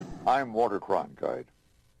I'm Walter Cronkite.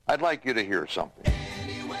 I'd like you to hear something.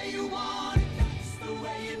 Any way you want it, that's the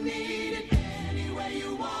way you need it. Any way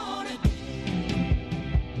you want it.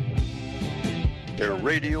 They're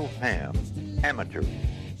radio fans, amateurs,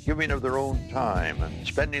 giving of their own time and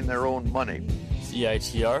spending their own money.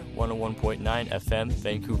 CITR 101.9 FM,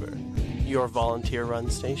 Vancouver. Your volunteer-run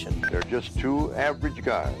station. They're just two average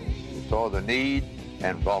guys who saw the need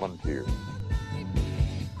and volunteered.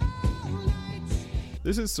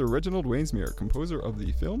 This is Sir Reginald Wainsmere, composer of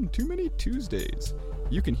the film Too Many Tuesdays.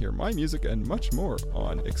 You can hear my music and much more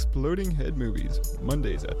on Exploding Head Movies,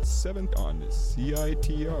 Mondays at 7 on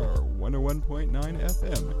CITR 101.9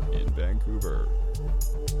 FM in Vancouver.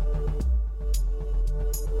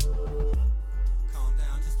 Calm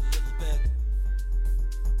down just a little bit.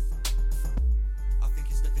 I think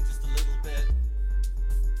you're slipping just a little bit.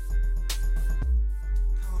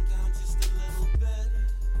 Calm down just a little bit.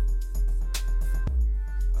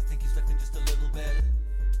 I think you're slipping just a little bit.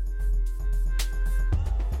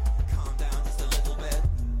 Calm down just a little bit.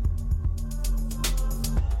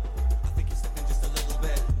 I think you're slipping just a little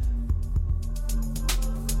bit.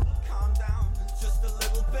 Calm down just a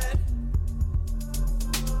little bit.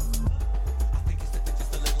 I think you're slipping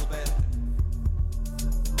just a little bit.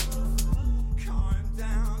 Calm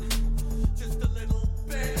down just a little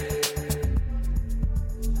bit.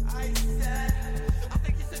 I said, I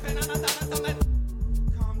think you're slipping on something.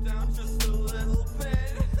 Calm down just a little bit.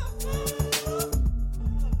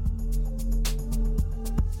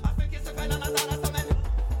 I think you're slipping on something.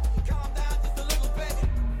 Calm down just a little bit.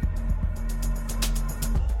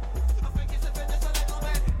 I think you're slipping just a little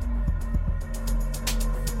bit.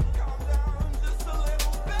 Calm down just a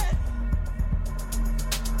little bit.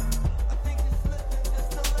 I think you're slipping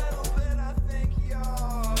just a little bit. I think you're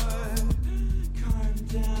calm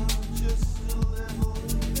down just a little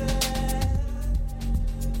bit.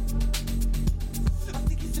 I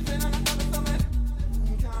think you're slipping on something.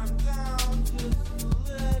 Calm down just a little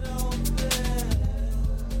bit.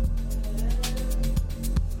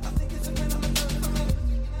 I think you're slipping on something.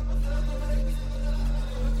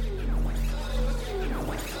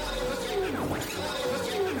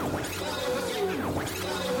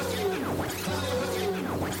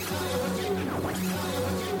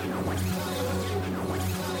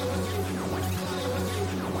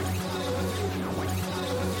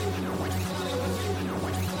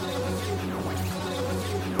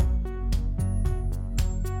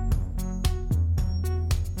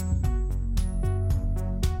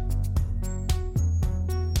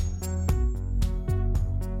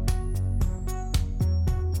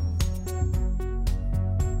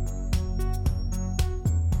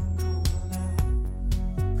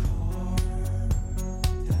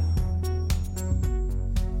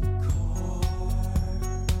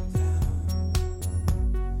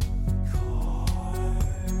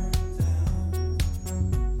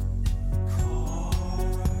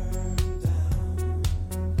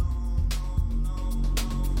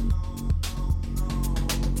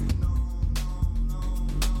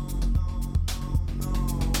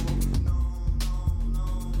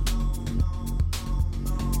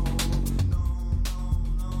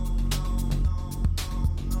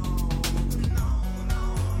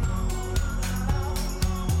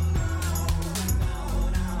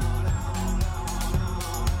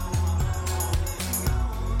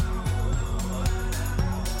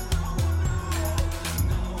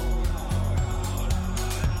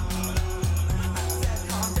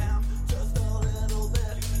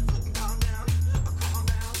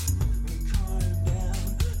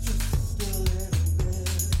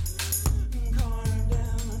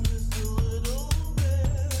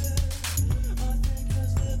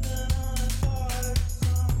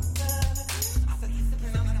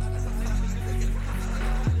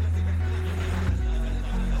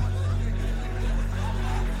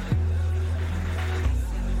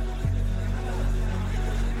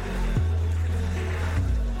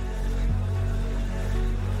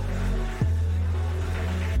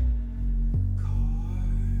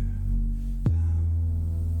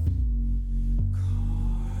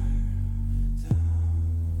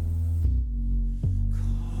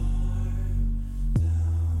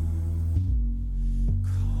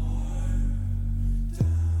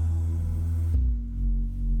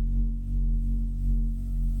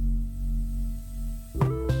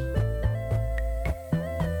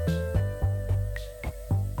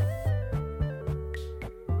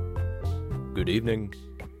 Good evening.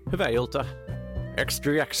 Hyvää ilta.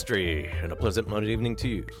 Extra, and a pleasant Monday evening to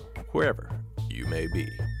you, wherever you may be.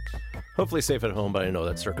 Hopefully safe at home, but I know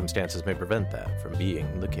that circumstances may prevent that from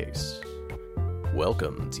being the case.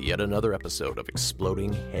 Welcome to yet another episode of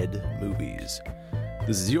Exploding Head Movies.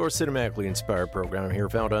 This is your cinematically inspired program here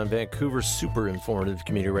found on Vancouver's super informative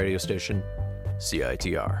community radio station,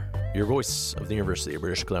 CITR, your voice of the University of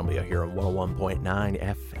British Columbia here on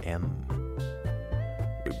 101.9 FM.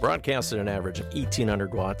 We broadcast at an average of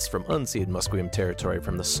 1,800 watts from unceded Musqueam territory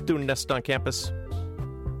from the student nest on campus,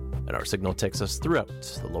 and our signal takes us throughout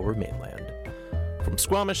the lower mainland. From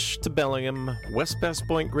Squamish to Bellingham, west past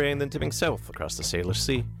Point Grey, and then tipping south across the Salish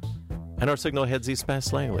Sea. And our signal heads east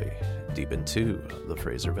past Langley, deep into the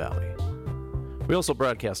Fraser Valley. We also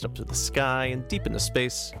broadcast up to the sky and deep into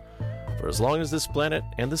space, for as long as this planet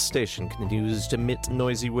and this station continues to emit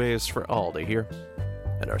noisy waves for all to hear.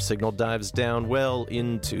 And our signal dives down well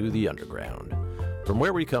into the underground, from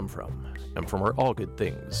where we come from, and from where all good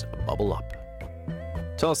things bubble up.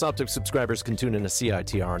 Telus Optic subscribers can tune in to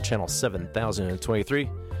CITR on channel 7023.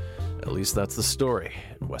 At least that's the story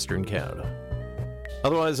in Western Canada.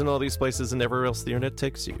 Otherwise, in all these places and everywhere else the internet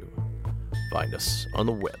takes you, find us on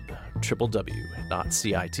the web, www.citr.ca.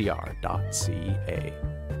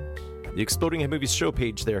 The Exploding Head Movies show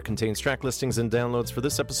page there contains track listings and downloads for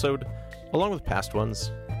this episode, along with past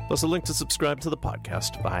ones, plus a link to subscribe to the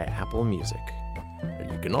podcast via Apple Music.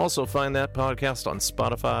 You can also find that podcast on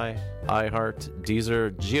Spotify, iHeart,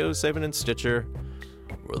 Deezer, Geo7, and Stitcher,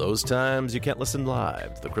 or those times you can't listen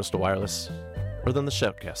live to the Crystal Wireless, or then the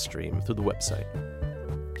Shoutcast stream through the website.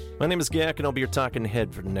 My name is Gak, and I'll be your talking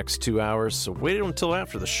head for the next 2 hours, so wait until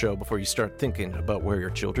after the show before you start thinking about where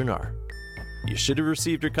your children are. You should have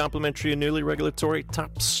received your complimentary and newly regulatory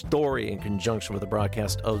top story in conjunction with the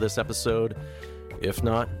broadcast of this episode. If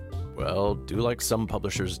not, well, do like some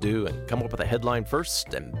publishers do and come up with a headline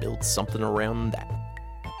first and build something around that.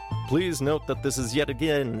 Please note that this is yet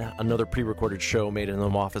again another pre-recorded show made in the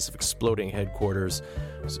office of Exploding Headquarters,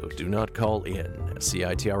 so do not call in, as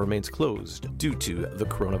CITR remains closed due to the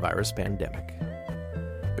coronavirus pandemic.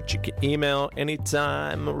 But you can email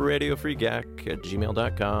anytime,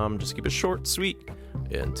 radiofreegak@gmail.com. Just keep it short, sweet,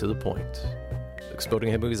 and to the point. Exploding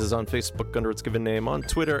Head Movies is on Facebook under its given name, on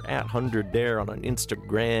Twitter @100dare, and on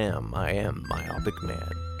Instagram, I am Myopic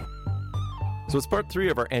Man. So it's part 3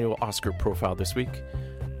 of our annual Oscar profile this week.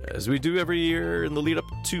 As we do every year in the lead up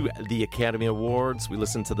to the Academy Awards, we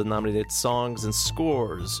listen to the nominated songs and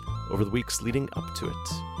scores over the weeks leading up to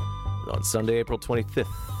it. And on Sunday, April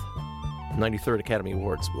 25th, the 93rd Academy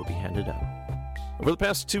Awards will be handed out. Over the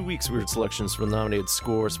past 2 weeks, we heard selections from nominated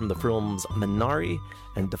scores from the films Minari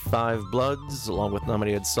and The Five Bloods, along with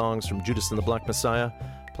nominated songs from Judas and the Black Messiah,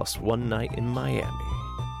 plus One Night in Miami.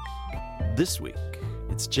 This week,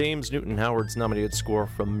 it's James Newton Howard's nominated score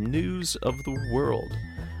from News of the World,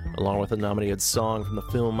 along with a nominated song from the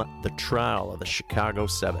film The Trial of the Chicago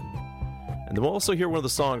 7. And then we'll also hear one of the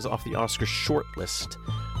songs off the Oscar shortlist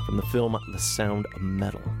from the film The Sound of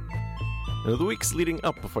Metal. And the weeks leading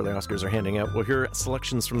up before the Oscars are handing out, we'll hear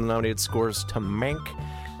selections from the nominated scores to Mank,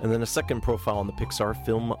 and then a second profile on the Pixar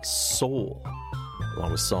film Soul,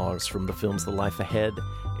 along with songs from the films The Life Ahead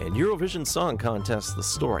and Eurovision Song Contest The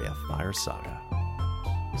Story of Fire Saga.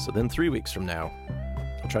 So then 3 weeks from now,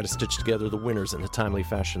 I'll try to stitch together the winners in a timely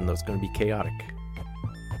fashion that's going to be chaotic.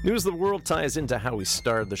 News of the World ties into how we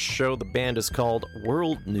started the show. The band is called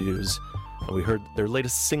World News, and we heard their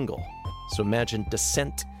latest single. So imagine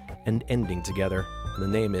Descent and Ending together, and the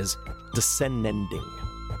name is Descending.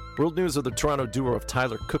 World News are the Toronto duo of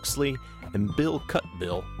Tyler Cooksley and Bill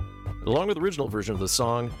Cutbill, along with the original version of the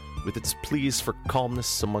song, with its pleas for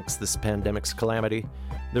calmness amongst this pandemic's calamity.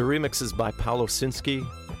 The remix is by Paolo Sinski,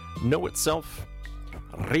 Know Itself,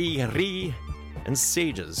 Ri, and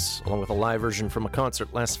Sages, along with a live version from a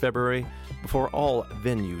concert last February before all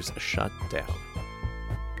venues shut down.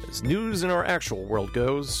 As news in our actual world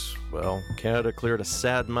goes, well, Canada cleared a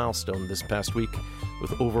sad milestone this past week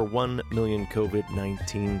with over 1 million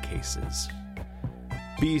COVID-19 cases.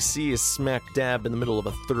 BC is smack dab in the middle of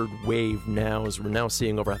a third wave now, as we're now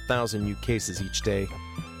seeing over 1,000 new cases each day,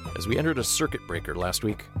 as we entered a circuit breaker last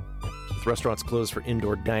week, with restaurants closed for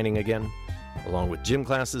indoor dining again, along with gym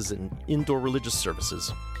classes and indoor religious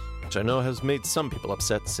services, which I know has made some people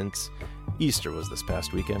upset since Easter was this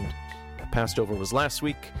past weekend. Passover was last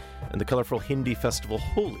week, and the colorful Hindi festival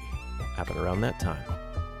Holi happened around that time.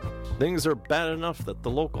 Things are bad enough that the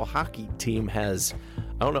local hockey team has,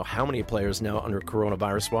 I don't know how many players now under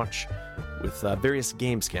coronavirus watch, with various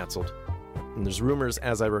games canceled. And there's rumors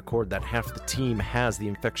as I record that half the team has the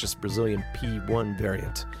infectious Brazilian P1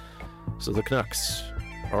 variant. So the Canucks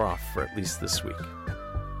are off for at least this week.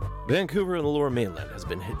 Vancouver and the Lower Mainland has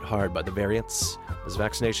been hit hard by the variants, as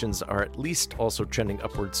vaccinations are at least also trending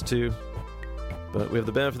upwards too. But we have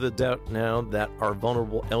the benefit of the doubt now that our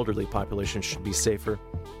vulnerable elderly population should be safer,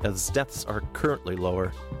 as deaths are currently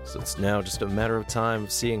lower, so it's now just a matter of time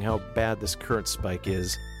of seeing how bad this current spike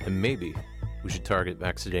is, and maybe we should target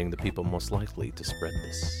vaccinating the people most likely to spread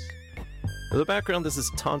this. In the background, this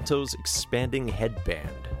is Tonto's Expanding Headband.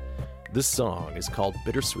 This song is called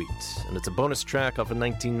Bittersweet, and it's a bonus track off a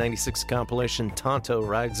 1996 compilation, Tonto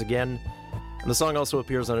Rides Again, and the song also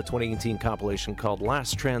appears on a 2018 compilation called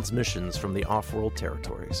Last Transmissions from the Off-World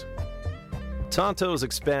Territories. Tonto's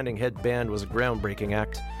Expanding Headband was a groundbreaking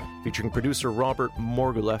act featuring producer Robert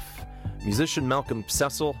Morguleff, musician Malcolm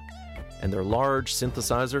Cecil, and their large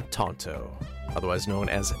synthesizer Tonto, otherwise known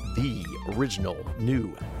as the original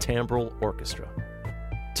new timbral orchestra.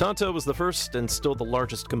 Tonto was the first and still the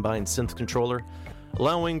largest combined synth controller,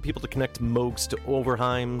 allowing people to connect Moogs to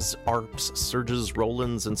Overheims, ARPs, Surges,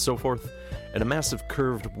 Rolands, and so forth, and a massive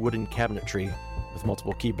curved wooden cabinetry with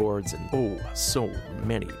multiple keyboards and so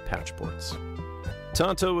many patch ports.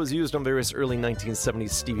 Tonto was used on various early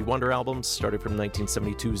 1970s Stevie Wonder albums, starting from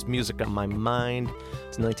 1972's Music on My Mind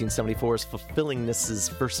to 1974's Fulfillingness's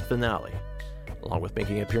First Finale, along with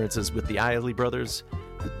making appearances with the Isley Brothers,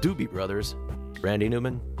 the Doobie Brothers, Randy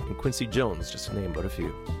Newman, and Quincy Jones, just to name but a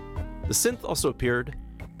few. The synth also appeared,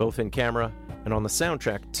 both in camera and on the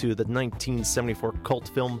soundtrack to the 1974 cult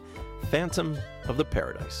film Phantom of the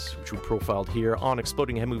Paradise, which we profiled here on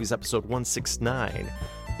Exploding Head Movies episode 169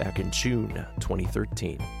 back in June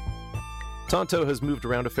 2013. Tonto has moved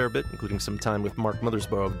around a fair bit, including some time with Mark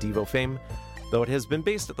Mothersbaugh of Devo fame, though it has been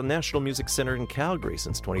based at the National Music Center in Calgary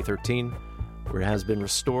since 2013, where it has been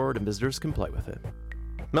restored and visitors can play with it.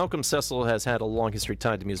 Malcolm Cecil has had a long history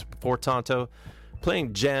tied to music before Tonto,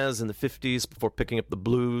 playing jazz in the 50s before picking up the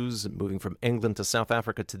blues and moving from England to South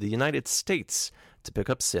Africa to the United States to pick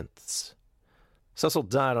up synths. Cecil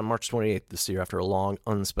died on March 28th this year after a long,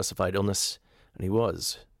 unspecified illness, and he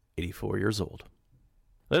was 84 years old.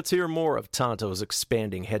 Let's hear more of Tonto's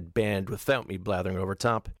Expanding Headband without me blathering over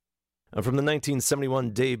top. And from the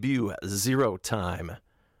 1971 debut, Zero Time,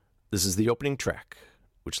 this is the opening track,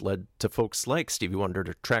 which led to folks like Stevie Wonder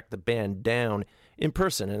to track the band down in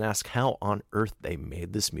person and ask how on earth they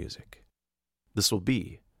made this music. This will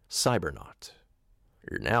be Cybernaut.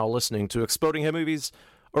 You're now listening to Exploding Head Movies,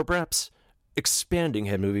 or perhaps Expanding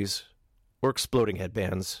Head Movies, or Exploding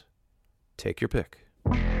Headbands. Take your pick.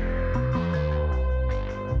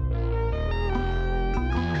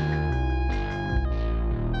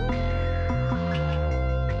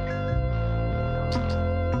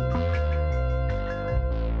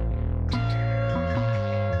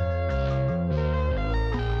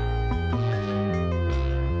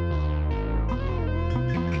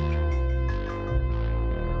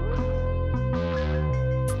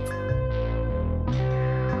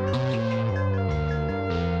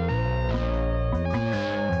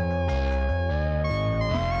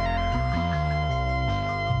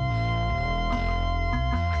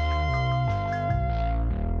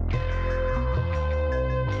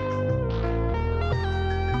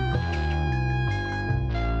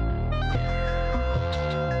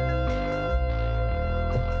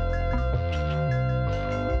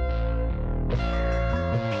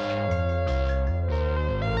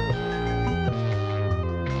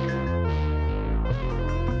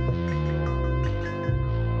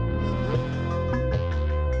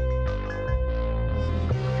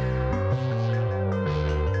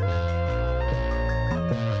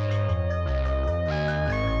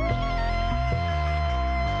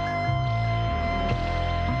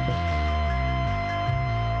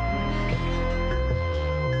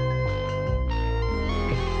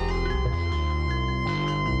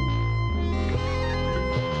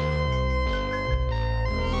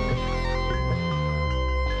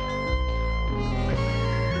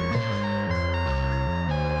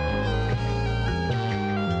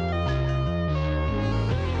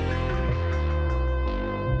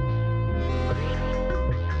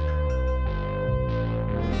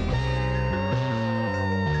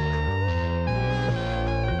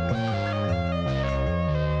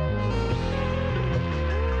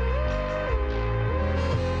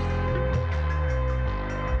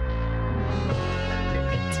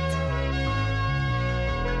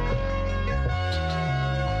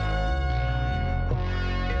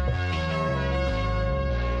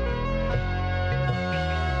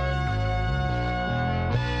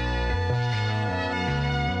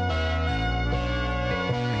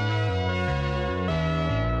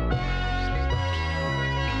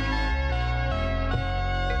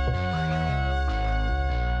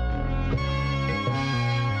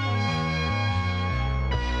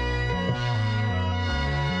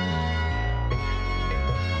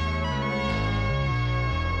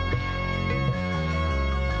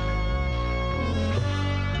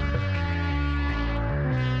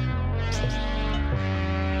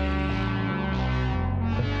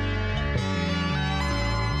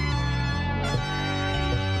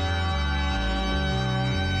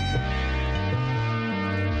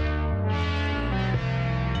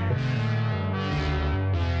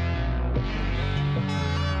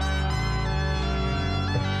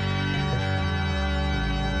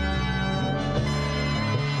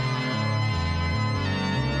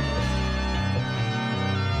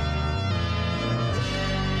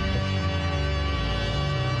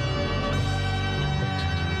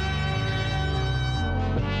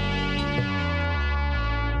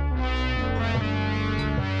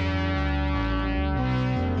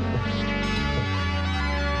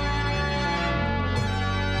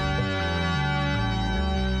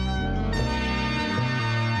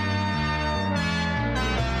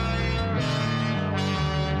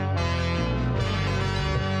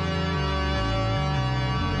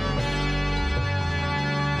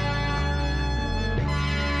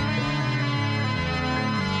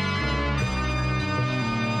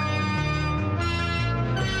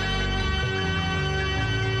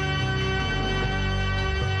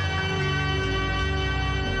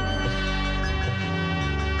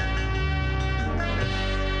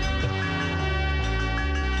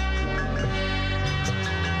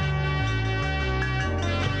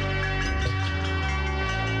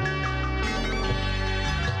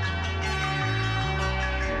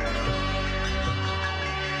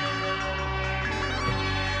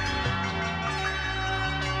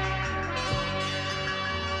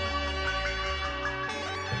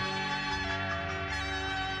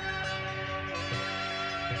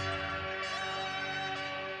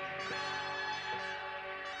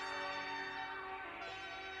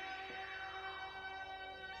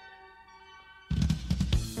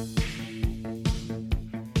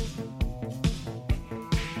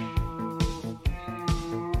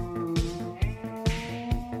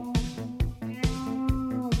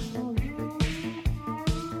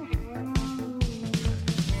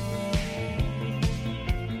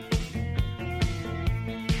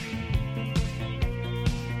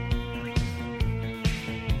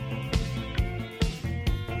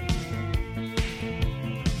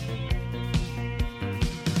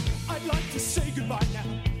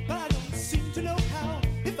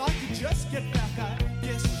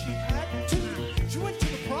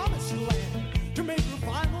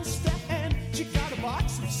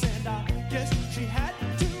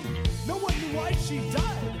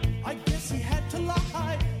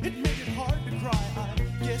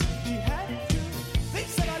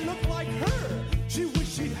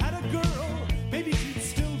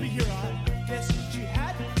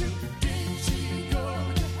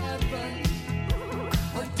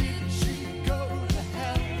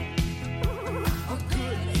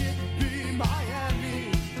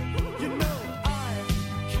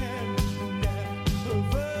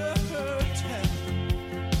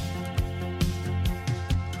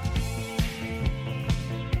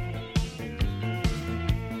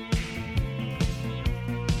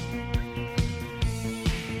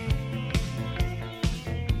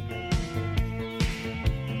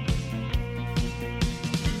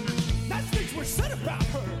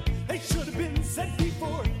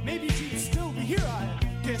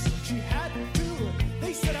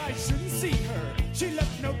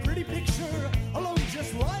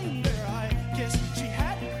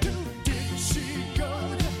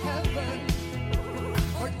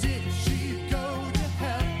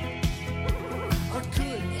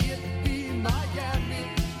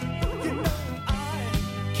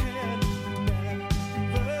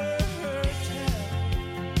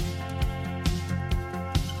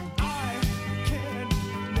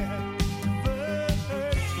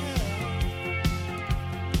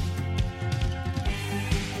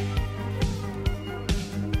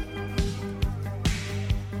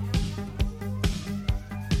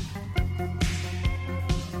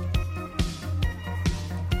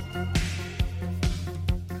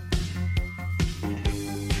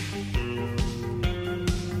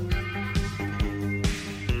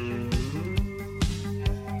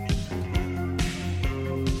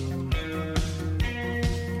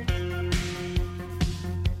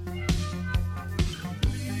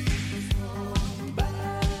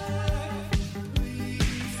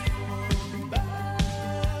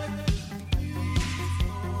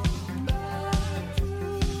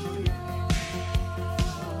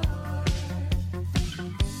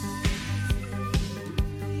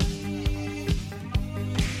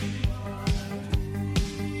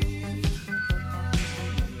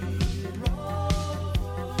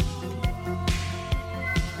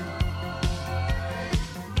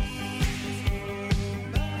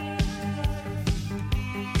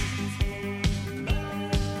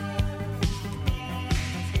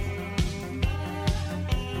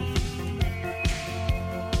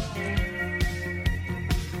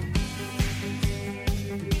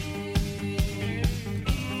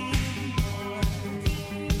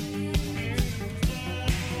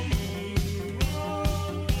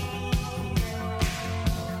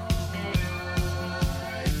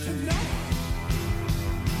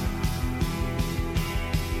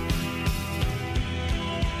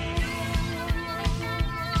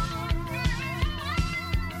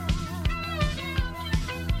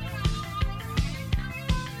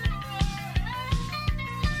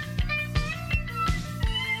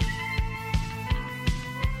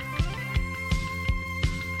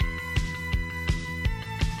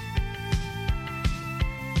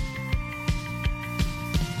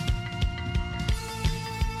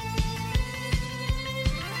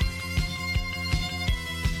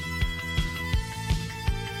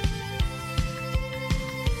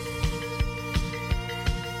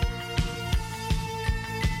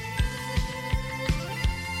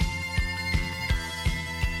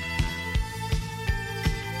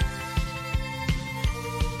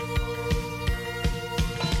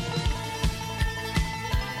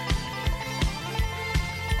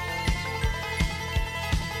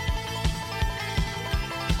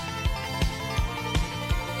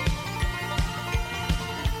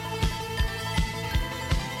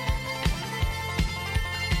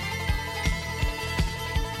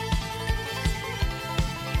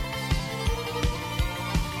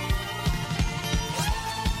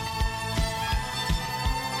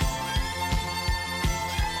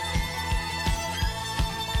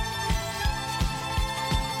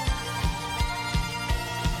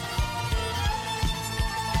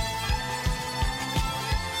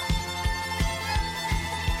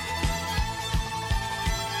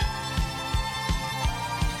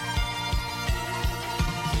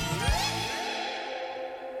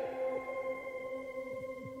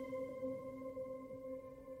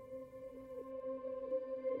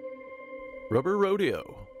 Rubber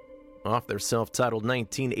Rodeo. Off their self-titled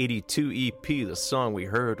 1982 EP, the song we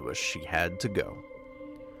heard was She Had to Go.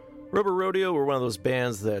 Rubber Rodeo were one of those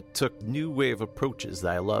bands that took new wave approaches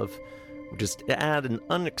that I love, which is to add an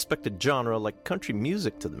unexpected genre like country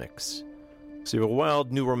music to the mix. So you have a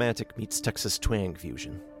wild new romantic meets Texas twang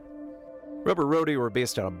fusion. Rubber Rodeo were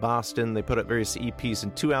based out of Boston. They put out various EPs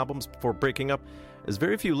and 2 albums before breaking up, as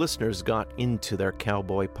very few listeners got into their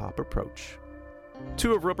cowboy pop approach.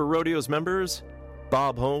 2 of Rubber Rodeo's members,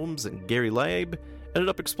 Bob Holmes and Gary Leib, ended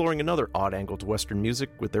up exploring another odd angle to Western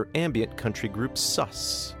music with their ambient country group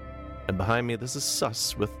Sus. And behind me, this is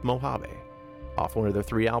Sus with Mojave, off one of their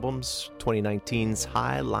 3 albums, 2019's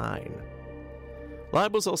High Line.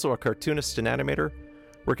 Leib was also a cartoonist and animator,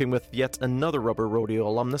 working with yet another Rubber Rodeo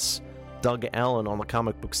alumnus, Doug Allen, on the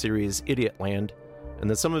comic book series Idiotland, and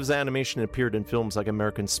then some of his animation appeared in films like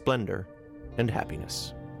American Splendor and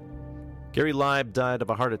Happiness. Gary Leib died of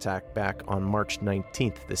a heart attack back on March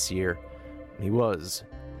 19th this year, and he was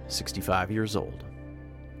 65 years old.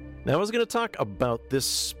 Now, I was going to talk about this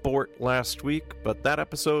sport last week, but that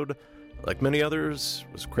episode, like many others,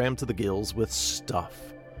 was crammed to the gills with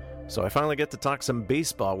stuff. So I finally get to talk some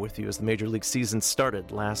baseball with you as the Major League season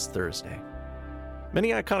started last Thursday.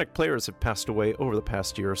 Many iconic players have passed away over the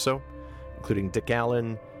past year or so, including Dick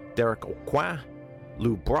Allen, Derek O'Quah,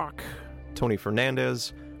 Lou Brock, Tony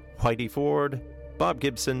Fernandez, Whitey Ford, Bob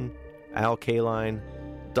Gibson, Al Kaline,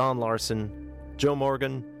 Don Larson, Joe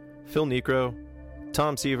Morgan, Phil Niekro,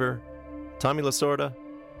 Tom Seaver, Tommy Lasorda,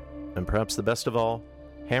 and perhaps the best of all,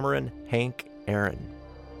 Hammerin' Hank Aaron.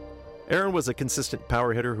 Aaron was a consistent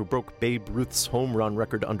power hitter who broke Babe Ruth's home run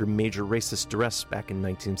record under major racist duress back in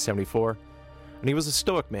 1974, and he was a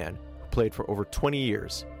stoic man who played for over 20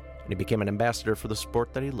 years, and he became an ambassador for the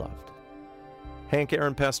sport that he loved. Hank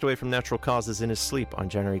Aaron passed away from natural causes in his sleep on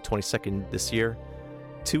January 22nd this year,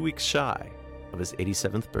 2 weeks shy of his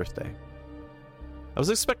 87th birthday. I was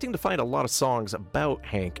expecting to find a lot of songs about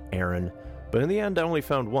Hank Aaron, but in the end I only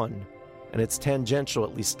found one, and it's tangential,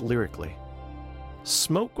 at least lyrically.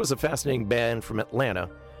 Smoke was a fascinating band from Atlanta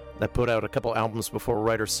that put out a couple albums before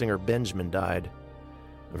writer-singer Benjamin died.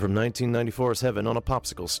 And from 1994's Heaven on a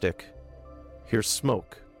Popsicle Stick, here's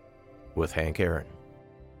Smoke with Hank Aaron.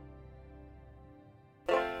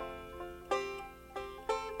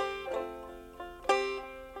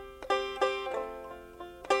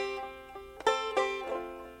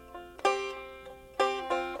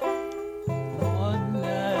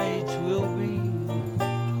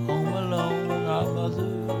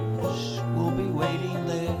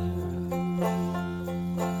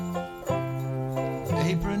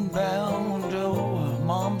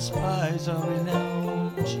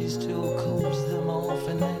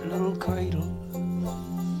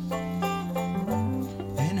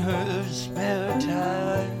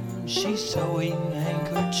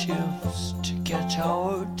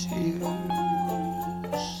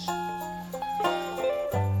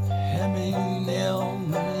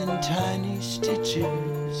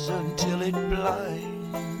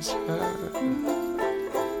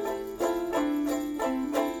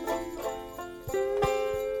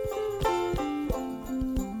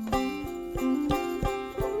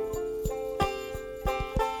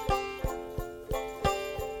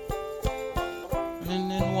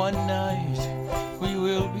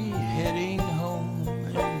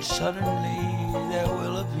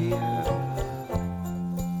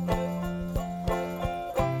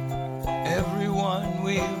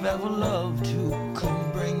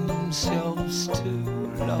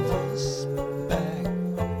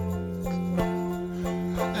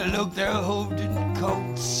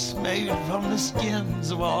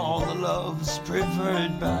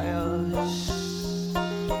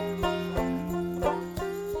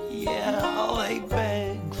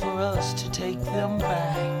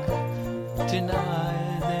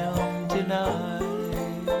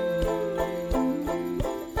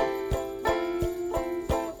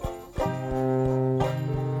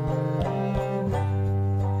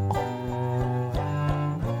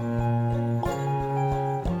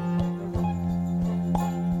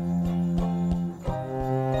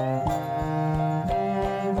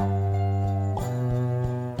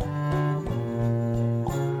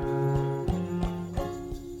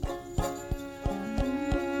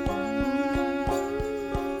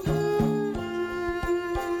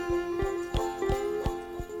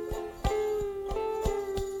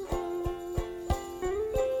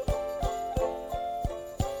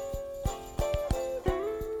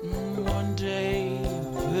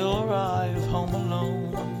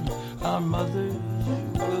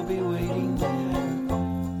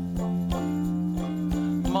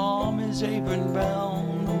 Apron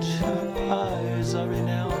bound, renowned, her pies are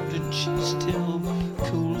renowned, and she still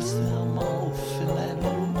cools them off in that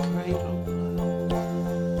little cradle.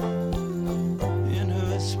 In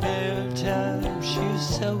her spare time, she's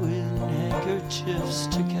sewing handkerchiefs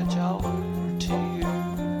to catch our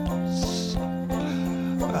tears.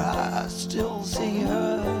 I still see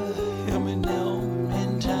her hemming them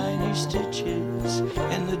in tiny stitches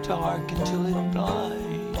in the dark until it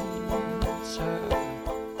blinds her.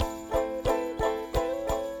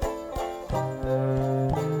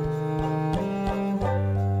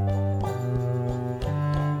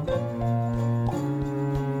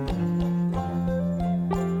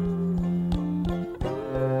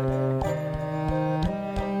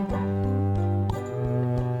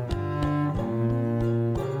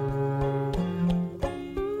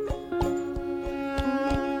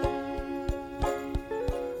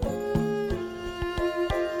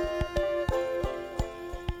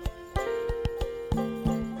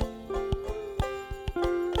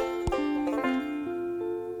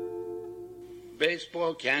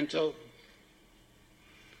 Baseball canto.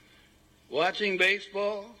 Watching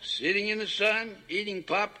baseball, sitting in the sun, eating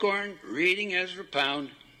popcorn, reading Ezra Pound.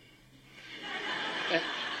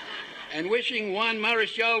 And wishing Juan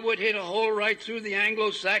Marichal would hit a hole right through the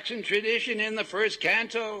Anglo-Saxon tradition in the first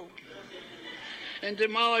canto and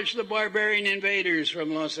demolish the barbarian invaders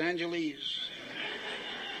from Los Angeles.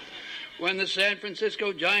 When the San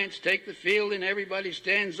Francisco Giants take the field and everybody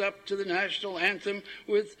stands up to the national anthem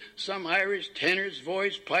with some Irish tenor's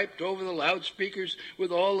voice piped over the loudspeakers,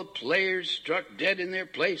 with all the players struck dead in their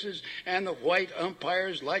places and the white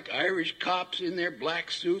umpires like Irish cops in their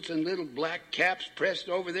black suits and little black caps pressed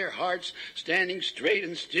over their hearts, standing straight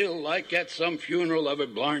and still like at some funeral of a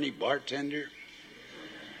Blarney bartender.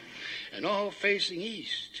 And all facing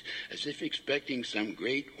east, as if expecting some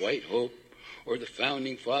great white hope or the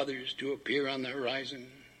founding fathers to appear on the horizon.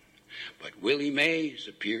 But Willie Mays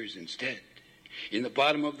appears instead in the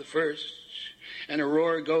bottom of the first, and a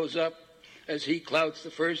roar goes up as he clouts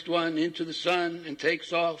the first one into the sun and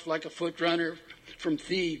takes off like a foot runner from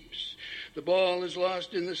Thebes. The ball is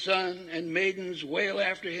lost in the sun, and maidens wail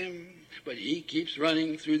after him, but he keeps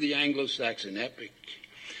running through the Anglo-Saxon epic.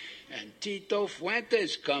 And Tito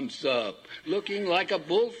Fuentes comes up, looking like a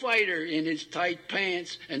bullfighter in his tight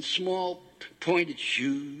pants and small pointed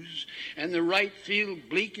shoes, and the right field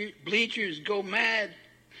bleachers go mad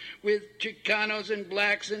with Chicanos and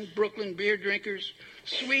blacks and Brooklyn beer drinkers.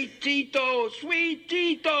 Sweet Tito,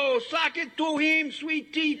 sock it to him,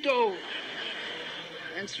 sweet Tito.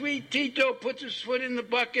 And sweet Tito puts his foot in the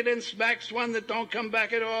bucket and smacks one that don't come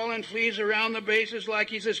back at all and flees around the bases like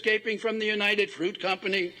he's escaping from the United Fruit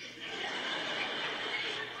Company.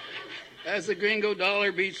 As the gringo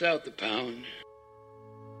dollar beats out the pound.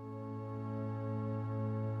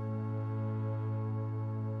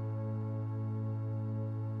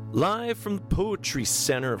 Live from the Poetry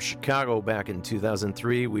Center of Chicago back in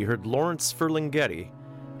 2003, we heard Lawrence Ferlinghetti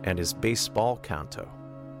and his baseball canto.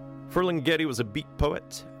 Ferlinghetti was a beat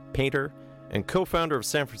poet, painter, and co-founder of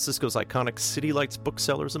San Francisco's iconic City Lights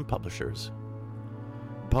booksellers and publishers.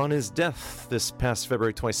 Upon his death this past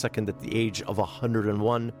February 22nd at the age of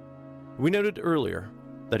 101, we noted earlier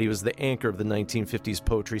that he was the anchor of the 1950s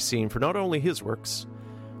poetry scene for not only his works,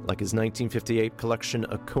 like his 1958 collection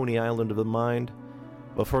A Coney Island of the Mind,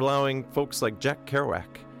 but for allowing folks like Jack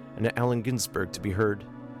Kerouac and Allen Ginsberg to be heard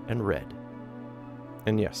and read.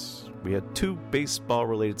 And yes, we had 2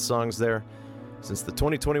 baseball-related songs there since the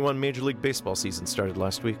 2021 Major League Baseball season started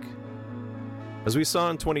last week. As we saw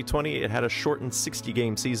in 2020, it had a shortened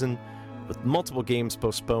 60-game season with multiple games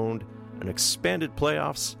postponed and expanded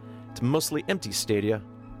playoffs to mostly empty stadia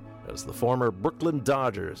as the former Brooklyn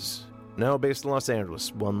Dodgers, now based in Los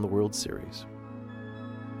Angeles, won the World Series.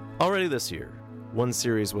 Already this year, one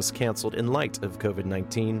series was canceled in light of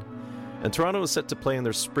COVID-19, and Toronto is set to play in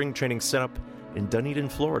their spring training setup in Dunedin,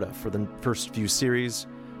 Florida for the first few series,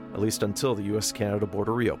 at least until the US-Canada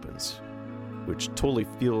border reopens, which totally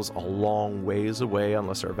feels a long ways away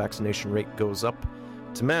unless our vaccination rate goes up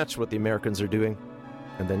to match what the Americans are doing,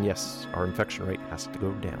 and then yes, our infection rate has to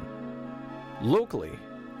go down. Locally,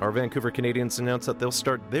 our Vancouver Canadians announced that they'll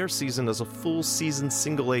start their season as a full-season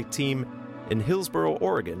single-A team in Hillsboro,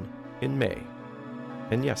 Oregon in May.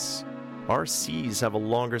 And yes, our C's have a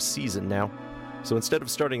longer season now, so instead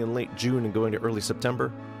of starting in late June and going to early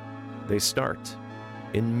September, they start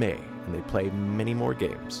in May, and they play many more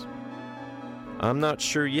games. I'm not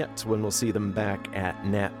sure yet when we'll see them back at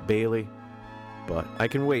Nat Bailey, but I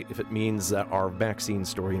can wait if it means that our vaccine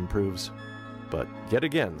story improves. But yet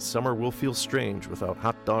again, summer will feel strange without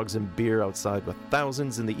hot dogs and beer outside with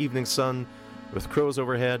thousands in the evening sun, with crows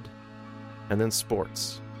overhead, and then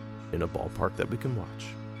sports. in a ballpark that we can watch.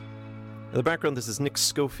 In the background, this is Nick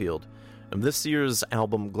Schofield, and this year's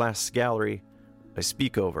album Glass Gallery, I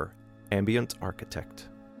speak over Ambient Architect.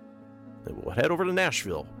 Then we'll head over to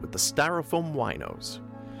Nashville with the Styrofoam Winos.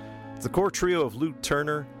 It's the core trio of Lou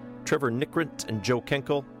Turner, Trevor Nickrent, and Joe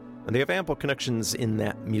Kenkel, and they have ample connections in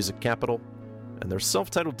that music capital, and their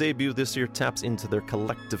self-titled debut this year taps into their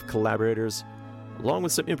collective collaborators, along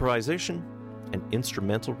with some improvisation and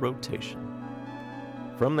instrumental rotation.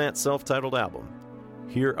 From that self-titled album,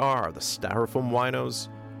 here are the Styrofoam Winos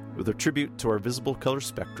with a tribute to our visible color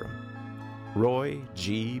spectrum, Roy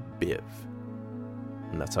G. Biv.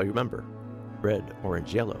 And that's how you remember: red,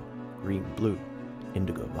 orange, yellow, green, blue,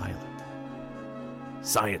 indigo, violet.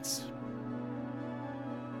 Science.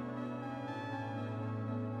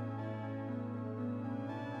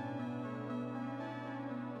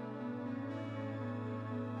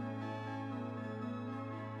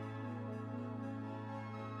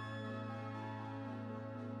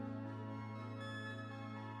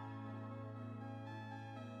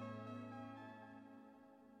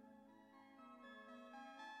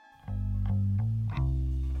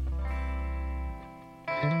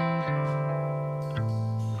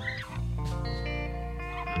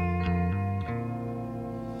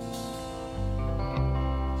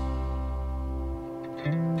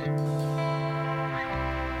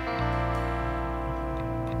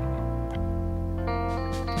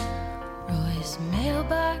 Roy's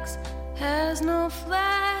mailbox has no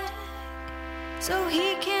flag, so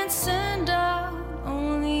he can't send out,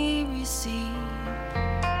 only receive.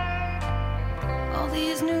 All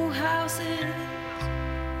these new houses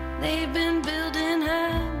they've been building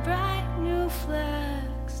have bright new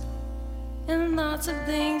flags and lots of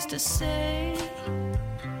things to say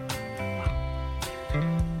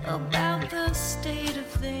about the state of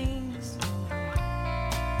things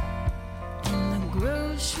in the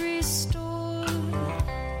grocery store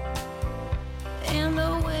and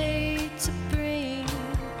the way to bring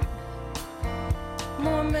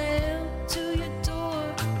more mail to your door.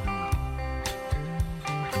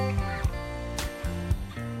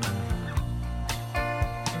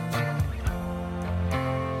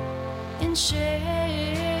 In shades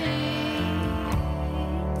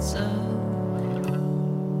of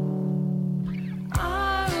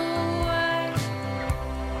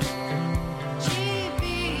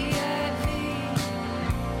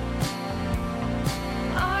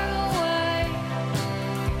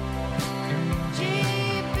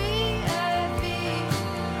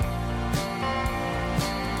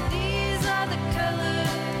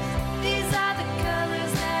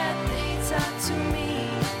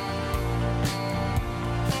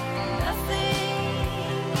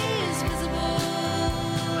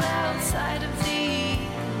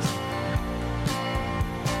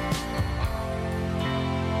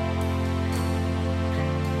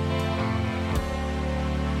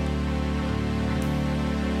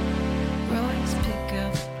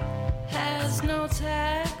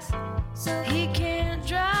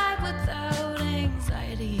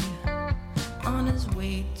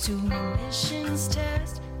to emissions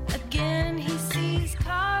test. Again, he sees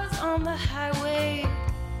cars on the highway.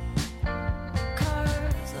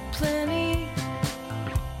 Cars aplenty.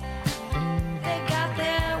 They got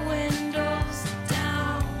their windows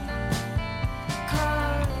down.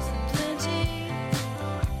 Cars aplenty.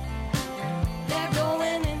 They're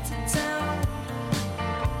going into town.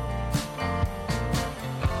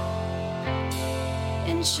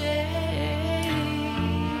 In shades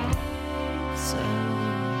of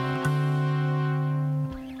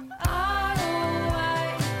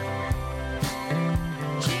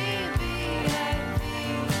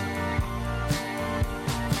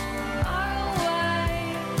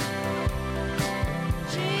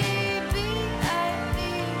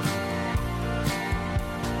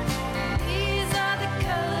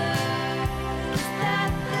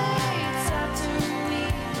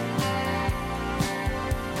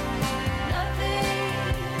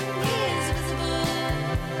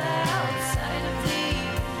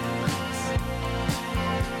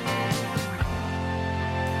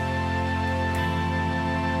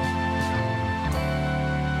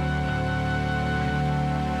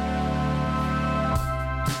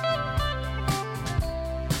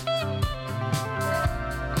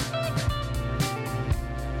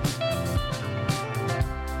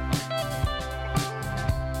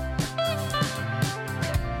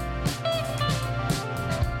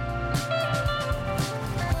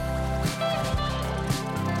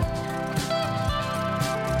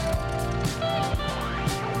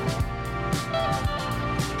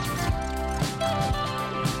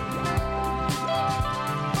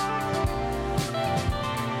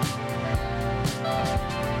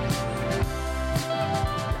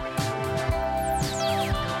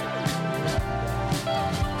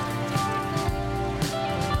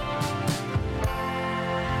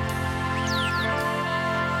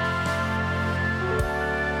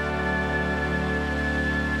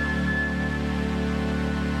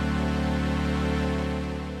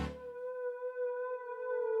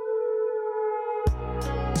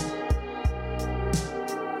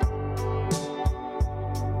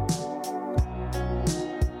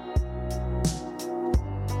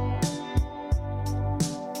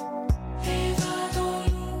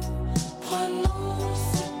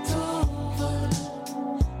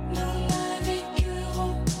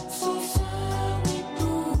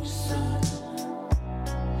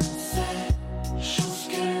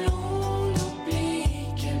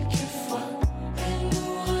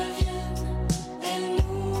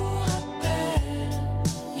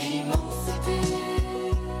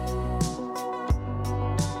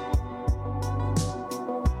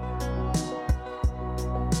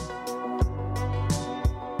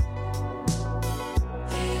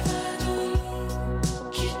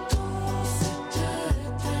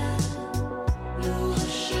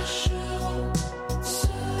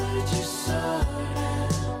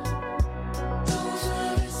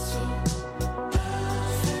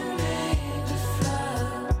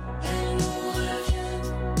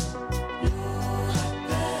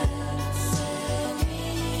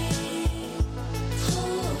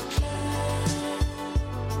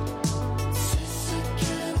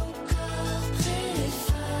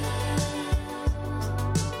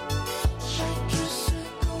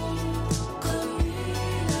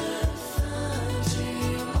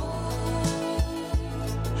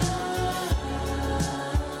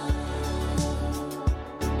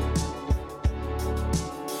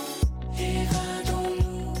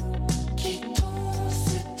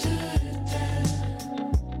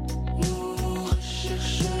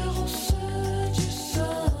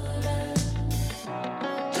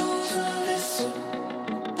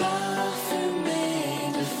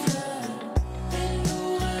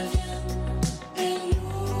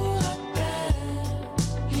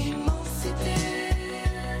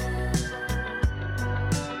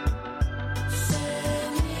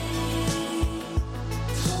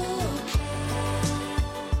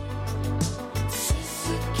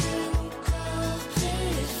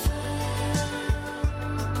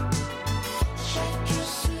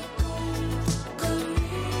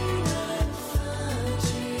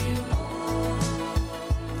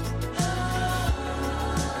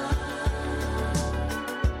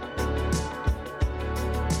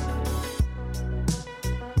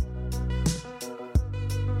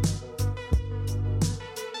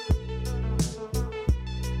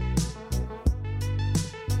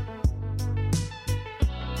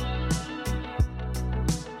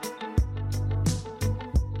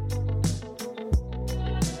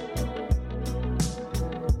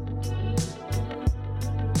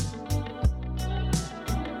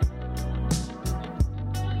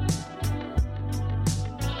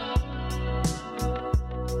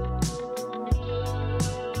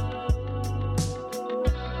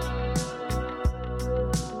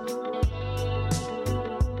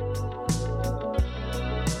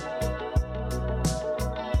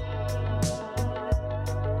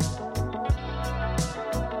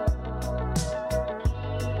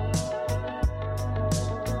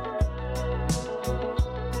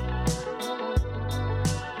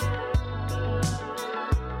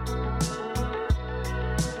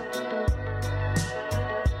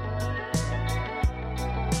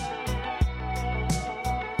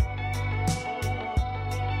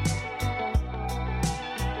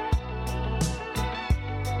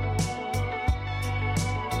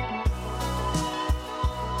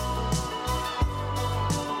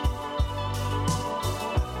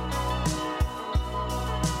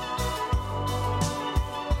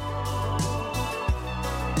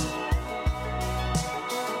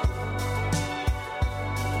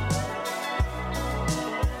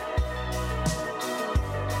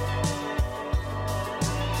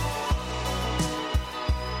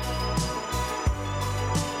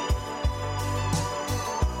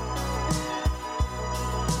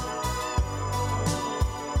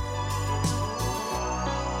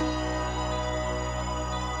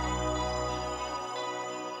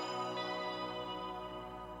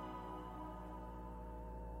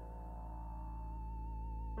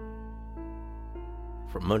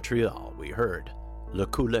From Montreal, we heard Le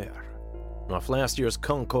Couleur. And off last year's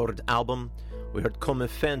Concorde album, we heard Comme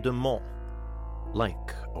fin de monde,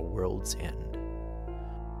 like a world's end.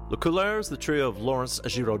 Le Couleur is the trio of Laurence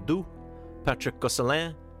Giraudoux, Patrick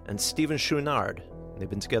Gosselin, and Stephen Chouinard. They've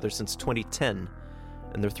been together since 2010,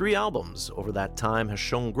 and their 3 albums over that time has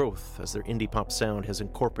shown growth as their indie pop sound has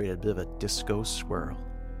incorporated a bit of a disco swirl.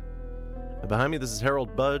 And behind me, this is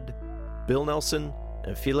Harold Budd, Bill Nelson,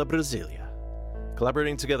 and Fila Brasilia,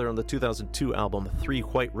 collaborating together on the 2002 album 3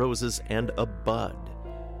 White Roses and a Bud.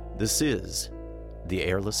 This is The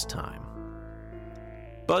Airless Time.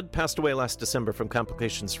 Bud passed away last December from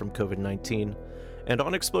complications from COVID-19, and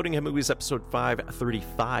on Exploding Head Movies episode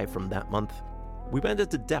 535 from that month, we went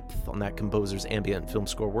into depth on that composer's ambient film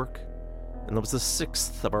score work, and that was the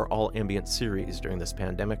 6th of our all-ambient series during this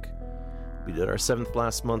pandemic. We did our 7th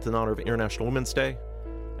last month in honor of International Women's Day,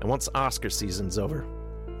 and once Oscar season's over,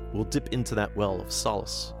 we'll dip into that well of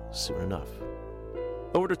solace soon enough.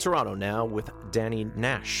 Over to Toronto now with Danny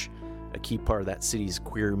Nash, a key part of that city's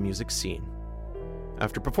queer music scene.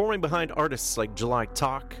 After performing behind artists like July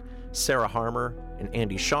Talk, Sarah Harmer, and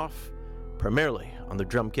Andy Schaaf, primarily on the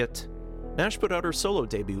drum kit, Nash put out her solo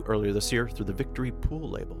debut earlier this year through the Victory Pool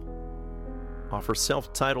label. Off her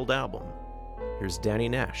self-titled album, here's Danny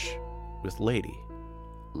Nash with Lady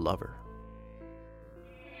Lover.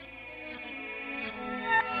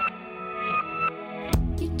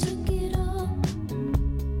 You took it all.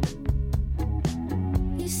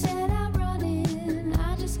 You said I'm running.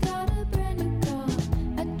 I just got a brand new car.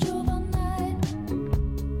 I drove all night.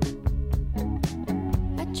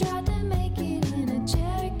 I tried to make it in a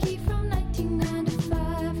Cherokee from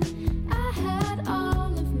 1995. I had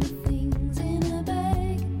all of my things in a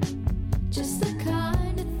bag. Just the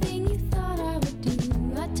kind of thing you thought I would do.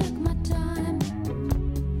 I took my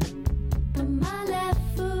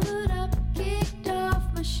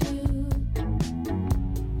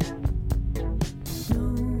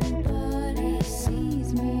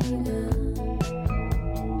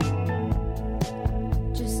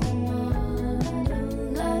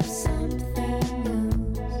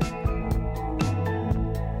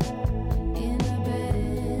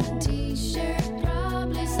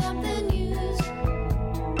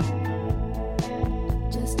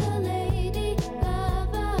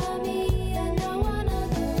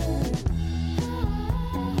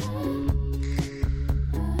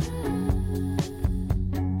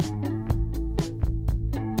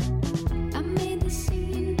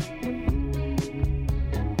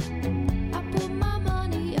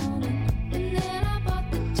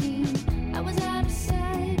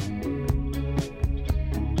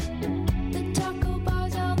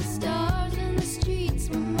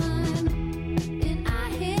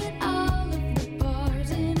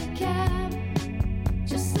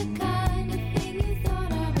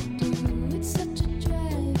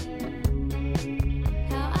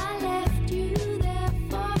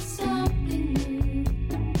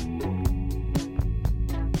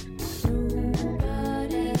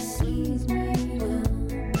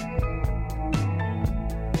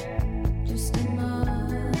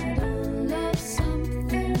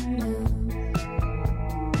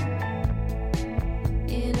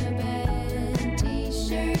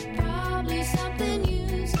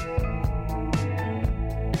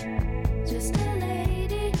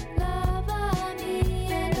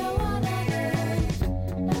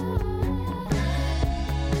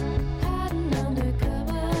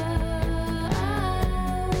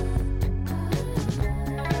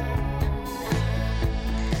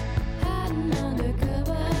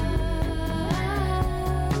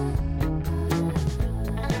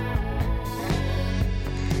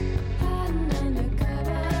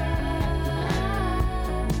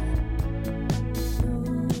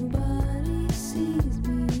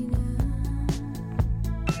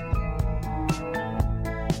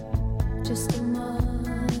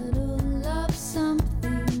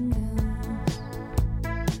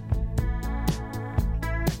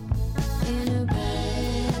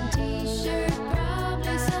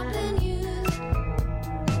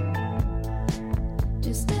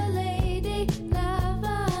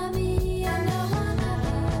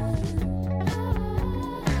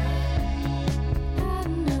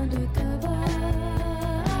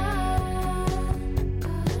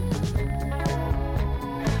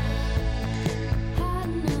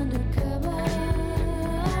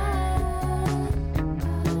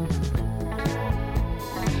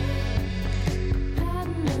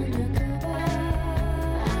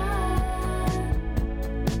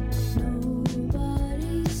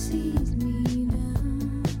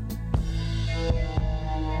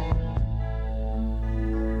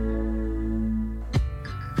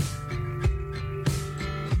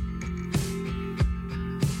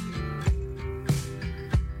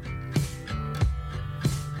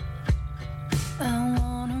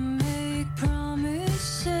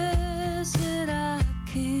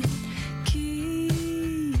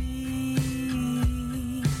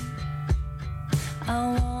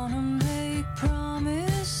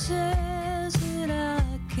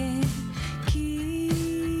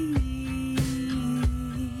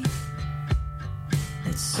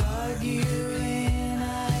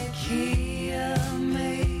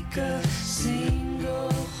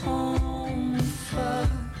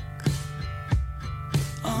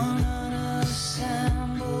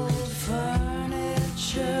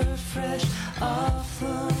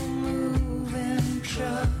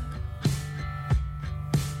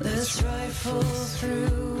shuffle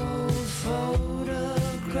through old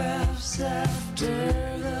photographs after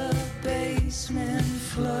the basement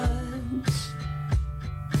floods.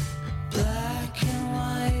 Black and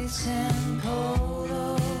whites and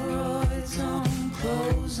Polaroids on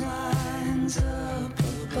clotheslines up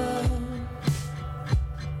above.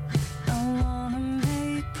 I wanna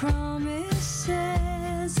make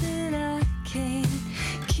promises that I can't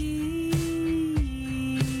keep.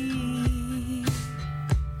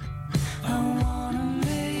 I wanna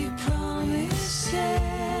make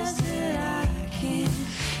promises that I can't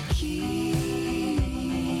keep.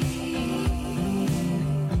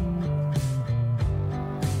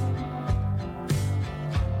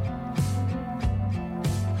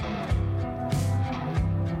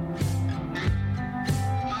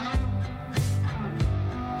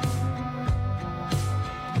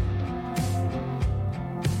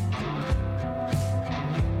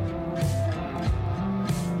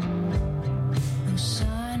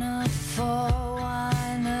 Sign up for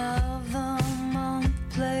wine of the month,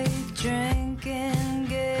 play drinking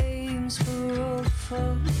games for old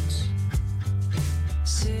folks.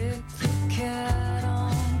 Sick the cat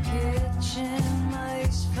on kitchen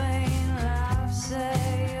mice, vain laughs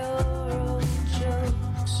at your old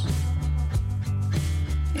jokes.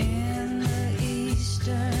 In the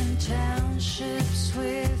eastern townships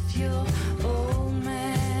with your old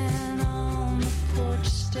man on the porch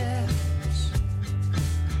steps.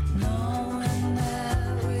 Knowing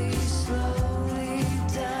that we slowly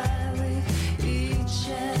die with each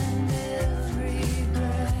and every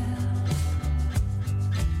breath.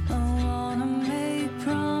 I wanna make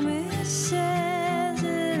promises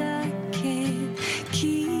that I can't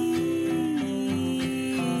keep.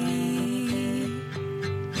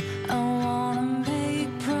 I wanna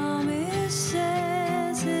make promises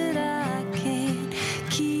that I can't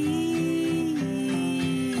keep.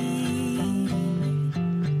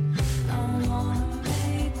 I wanna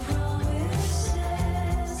make promises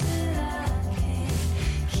that I can't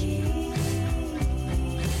keep.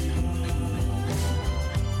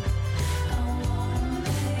 I wanna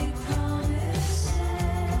make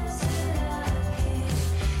promises that I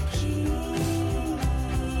can't keep.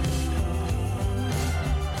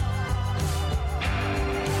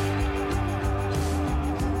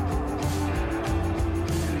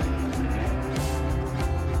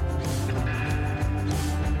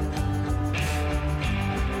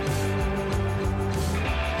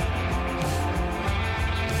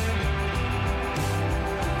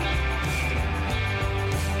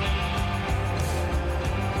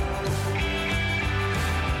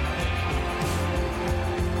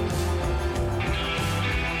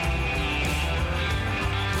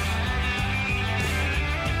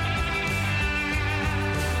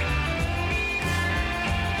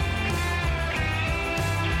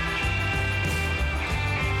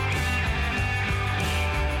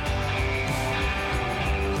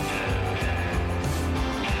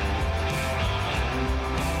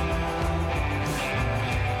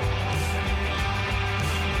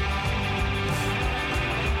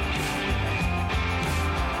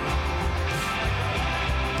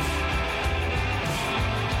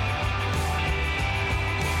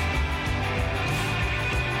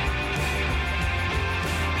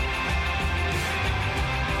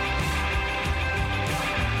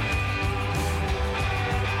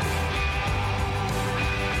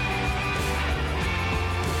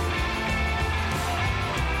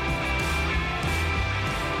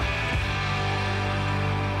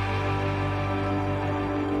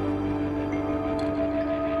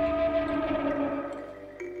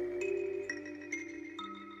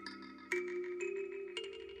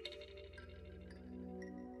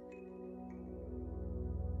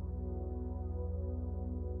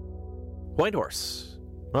 Whitehorse.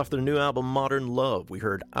 Off their new album Modern Love, we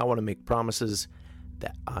heard I Want to Make Promises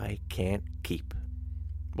That I Can't Keep.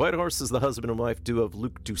 Whitehorse is the husband and wife duo of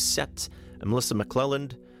Luke Doucette and Melissa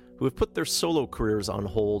McClelland, who have put their solo careers on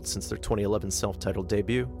hold since their 2011 self-titled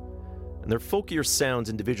debut, and their folkier sound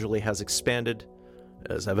individually has expanded,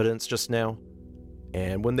 as evidenced just now,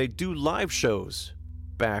 and when they do live shows,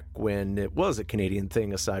 back when it was a Canadian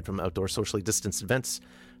thing aside from outdoor socially distanced events,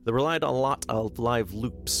 they relied on a lot of live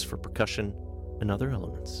loops for percussion and other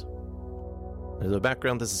elements. In the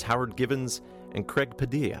background, this is Howard Givens and Craig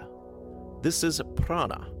Padilla. This is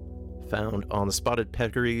Prana, found on the Spotted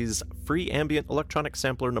Peccary's free ambient electronic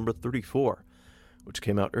sampler number 34, which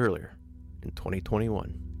came out earlier in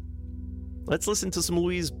 2021. Let's listen to some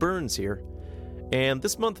Louise Burns here. And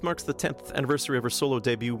this month marks the 10th anniversary of her solo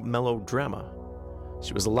debut, Melodrama.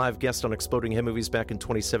 She was a live guest on Exploding Head Movies back in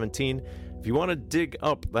 2017. If you want to dig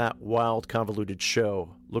up that wild, convoluted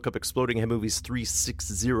show, look up Exploding Head Movies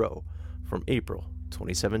 360 from April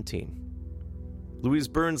 2017. Louise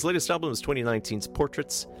Burns' latest album is 2019's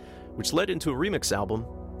Portraits, which led into a remix album,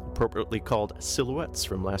 appropriately called Silhouettes,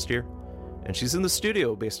 from last year. And she's in the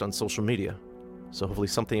studio based on social media, so hopefully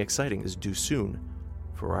something exciting is due soon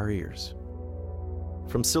for our ears.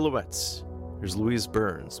 From Silhouettes, here's Louise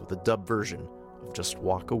Burns with a dub version of Just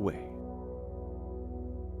Walk Away.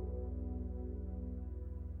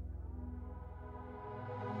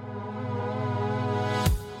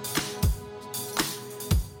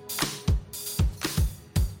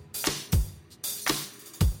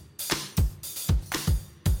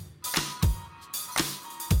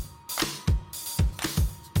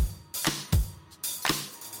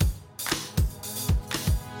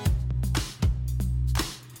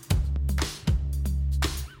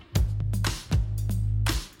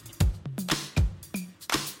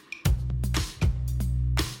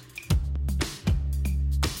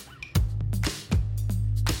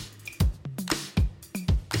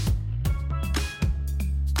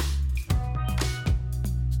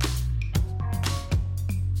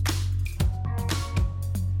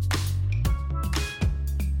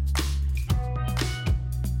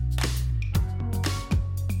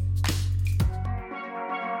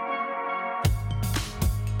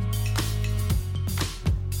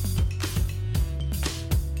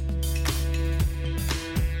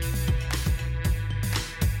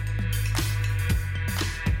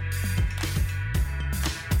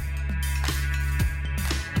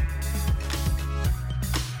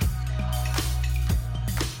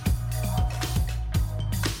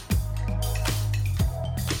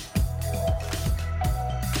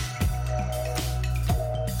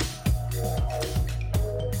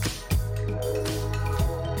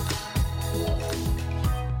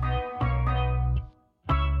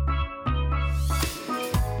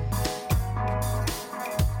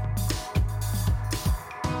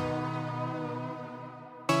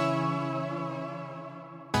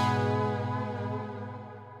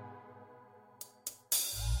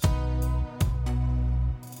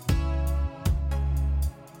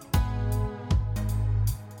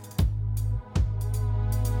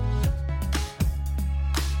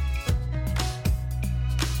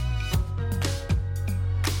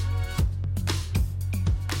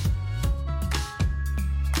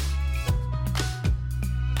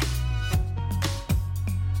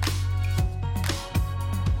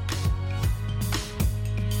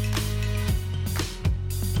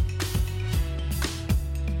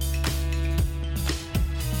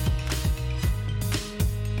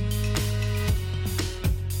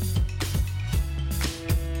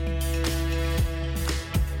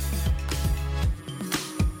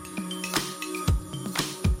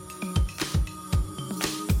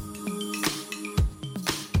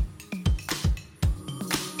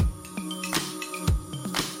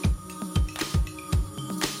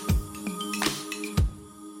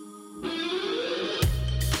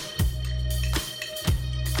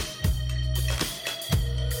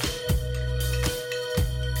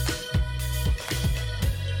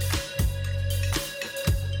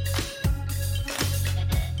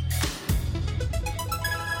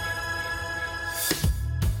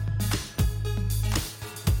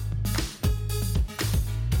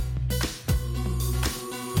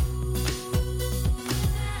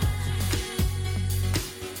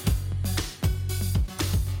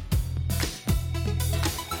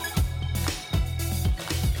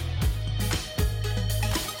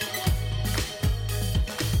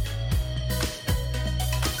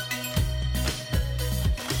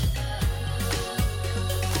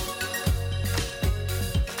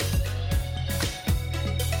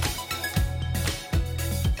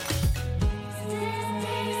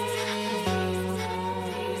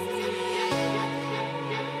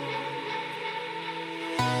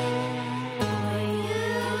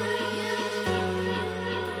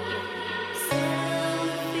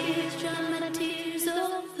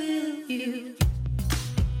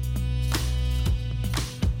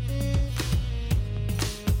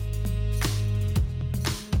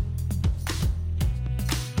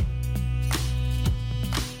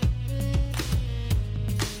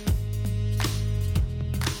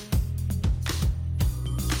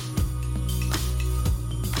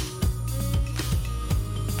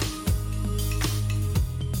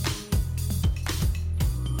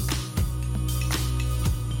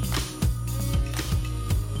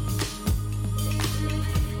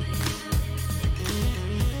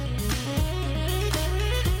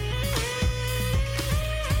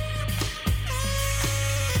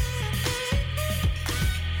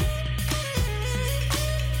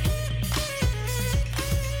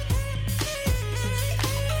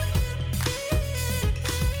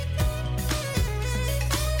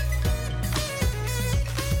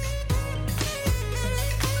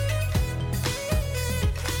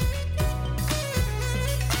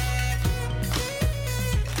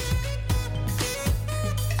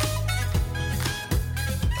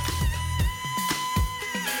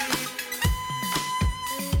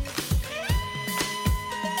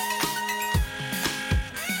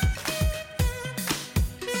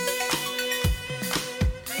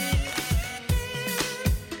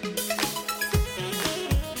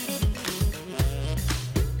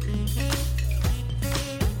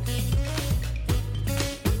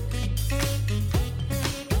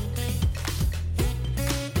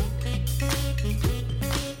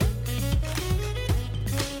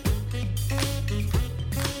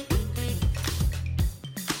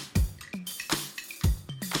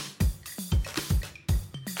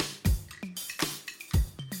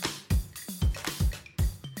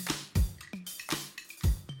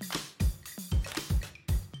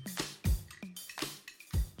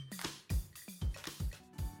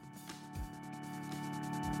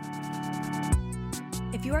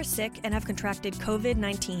 you are sick and have contracted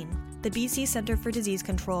COVID-19, the BC Centre for Disease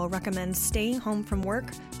Control recommends staying home from work,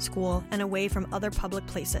 school, and away from other public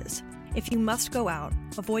places. If you must go out,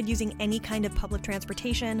 avoid using any kind of public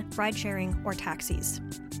transportation, ride-sharing, or taxis.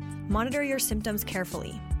 Monitor your symptoms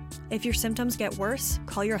carefully. If your symptoms get worse,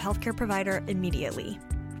 call your healthcare provider immediately.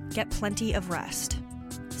 Get plenty of rest.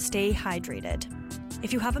 Stay hydrated.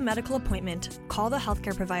 If you have a medical appointment, call the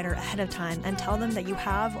healthcare provider ahead of time and tell them that you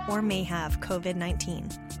have or may have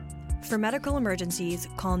COVID-19. For medical emergencies,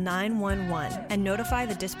 call 911 and notify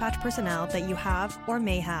the dispatch personnel that you have or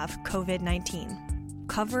may have COVID-19.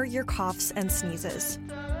 Cover your coughs and sneezes.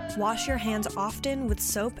 Wash your hands often with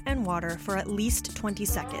soap and water for at least 20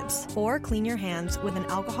 seconds, or clean your hands with an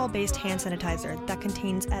alcohol-based hand sanitizer that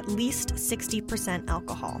contains at least 60%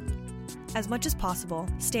 alcohol. As much as possible,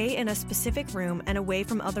 stay in a specific room and away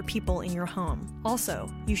from other people in your home. Also,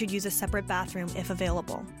 you should use a separate bathroom if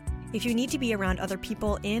available. If you need to be around other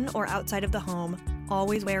people in or outside of the home,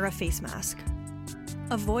 always wear a face mask.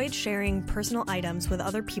 Avoid sharing personal items with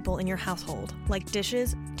other people in your household, like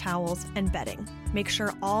dishes, towels, and bedding. Make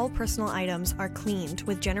sure all personal items are cleaned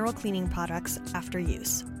with general cleaning products after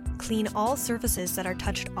use. Clean all surfaces that are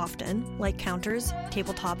touched often, like counters,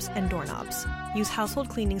 tabletops, and doorknobs. Use household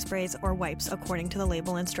cleaning sprays or wipes according to the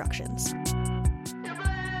label instructions.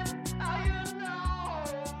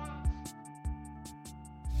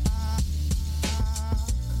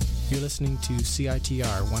 You're listening to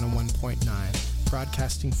CITR 101.9,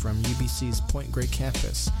 broadcasting from UBC's Point Grey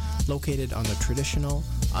campus, located on the traditional,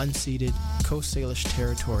 unceded Coast Salish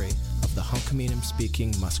territory of the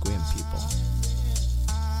Hunkaminam-speaking Musqueam people.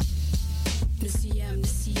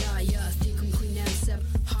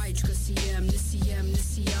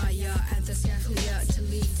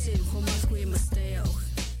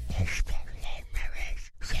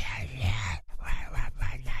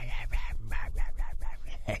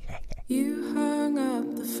 You hung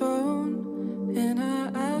up the phone and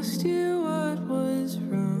I asked you what was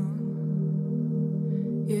wrong.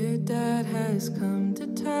 Your dad has come to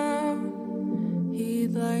town,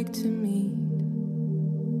 he'd like to meet.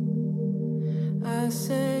 I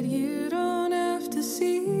said you don't have to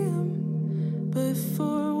see him, but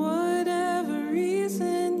for whatever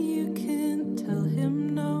reason you can tell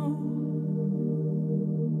him no.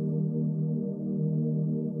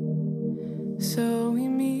 So we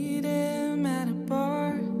meet him at a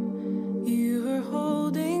bar. You were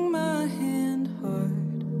holding my hand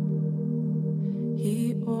hard.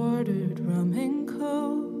 He ordered rum and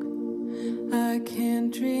coke. I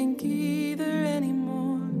can't drink either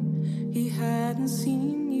anymore. He hadn't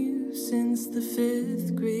seen you since the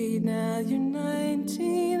 5th grade. Now you're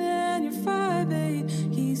 19 and you're 5'8".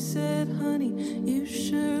 He said, honey, you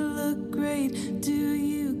sure look great. Do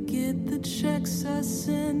you get the checks I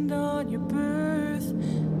send on your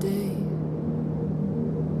birthday?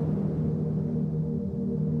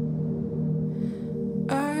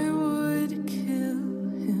 I would kill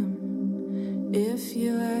him if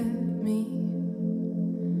you let me.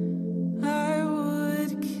 I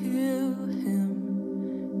would kill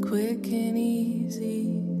him quick and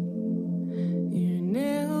easy. Your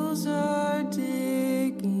nails are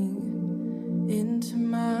digging into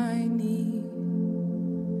my knee.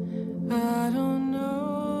 I don't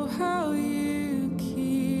know how you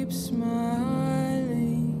keep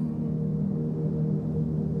smiling.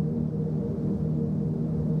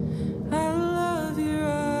 I love your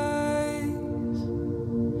eyes,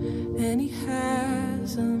 and he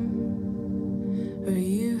has them, or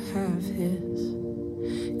you have his,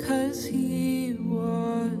 'cause he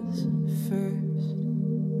was first.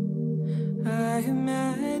 I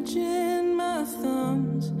imagine my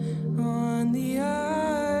thumbs on the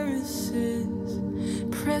irises,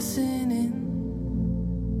 pressing in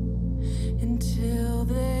until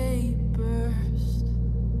they burst.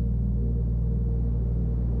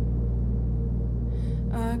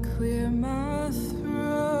 I clear my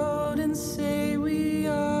throat and say we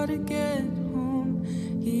ought to get home.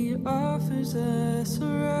 He offers us a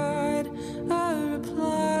ride. I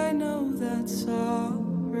reply, no, that's all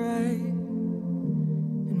right.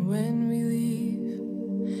 And when we leave,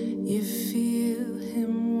 you feel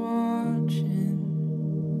him watching.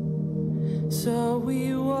 So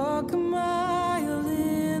we walk a mile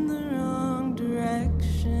in the wrong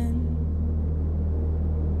direction.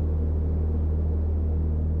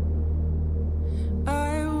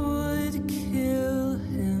 I would kill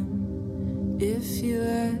him if you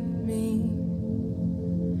let me.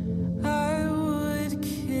 I would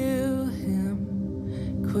kill him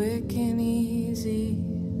quick and easy.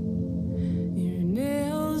 Your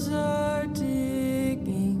nails are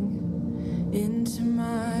digging into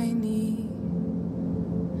my knee.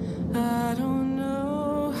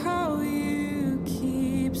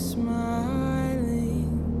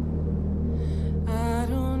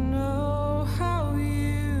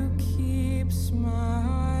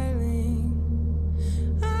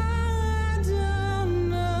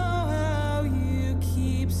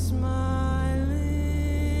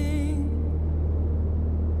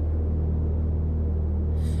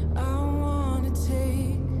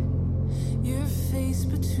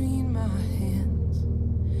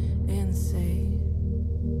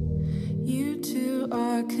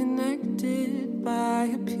 are connected by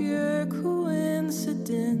a pure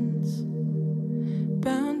coincidence,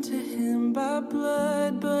 bound to him by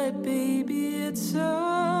blood, but baby, it's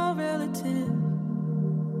all relative.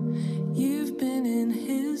 You've been in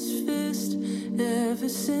his fist ever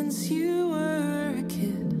since you were a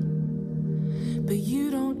kid, but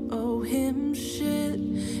you don't owe him shit,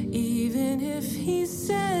 even if he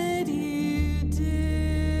said you did.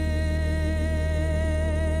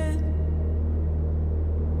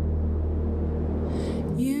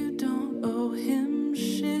 You don't owe him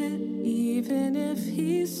shit, even if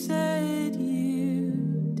he said you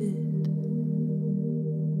did.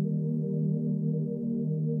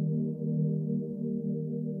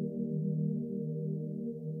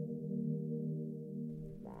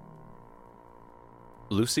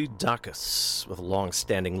 Lucy Dacus, with a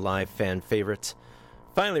long-standing live fan favorite,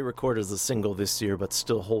 finally recorded as a single this year, but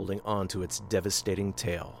still holding on to its devastating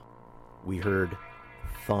tale. We heard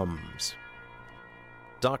Thumbs.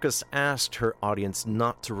 Dacus asked her audience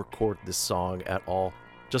not to record this song at all,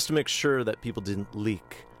 just to make sure that people didn't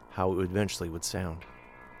leak how it eventually would sound.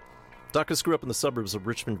 Dacus grew up in the suburbs of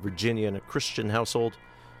Richmond, Virginia, in a Christian household.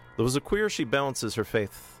 Though as a queer, she balances her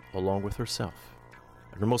faith along with herself.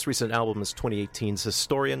 Her most recent album is 2018's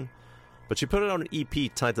Historian, but she put out an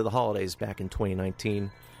EP tied to the holidays back in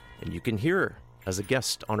 2019, and you can hear her as a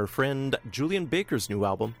guest on her friend Julian Baker's new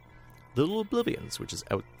album, Little Oblivions, which is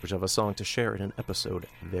out, which I have a song to share in an episode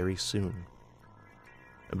very soon.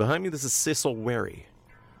 And behind me, this is Cecil Wary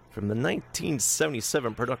from the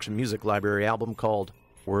 1977 Production Music Library album called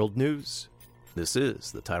World News. This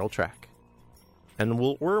is the title track. And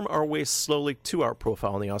we'll worm our way slowly to our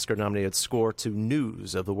profile on the Oscar-nominated score to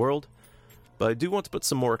News of the World, but I do want to put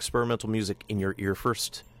some more experimental music in your ear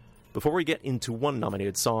first, before we get into one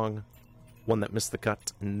nominated song, one that missed the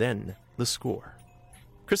cut, and then the score.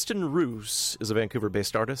 Kristen Roos is a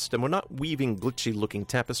Vancouver-based artist, and when not weaving glitchy-looking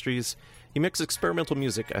tapestries, he makes experimental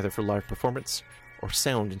music either for live performance or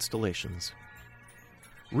sound installations.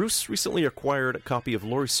 Roos recently acquired a copy of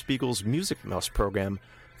Laurie Spiegel's Music Mouse program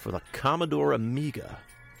for the Commodore Amiga,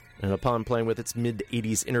 and upon playing with its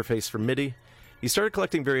mid-80s interface for MIDI, he started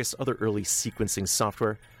collecting various other early sequencing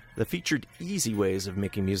software that featured easy ways of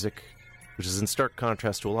making music, which is in stark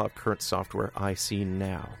contrast to a lot of current software I see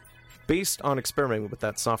now. Based on experimenting with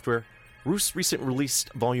that software, Roos recently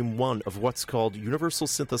released Volume 1 of what's called Universal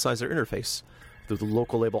Synthesizer Interface through the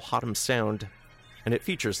local label Hotham Sound, and it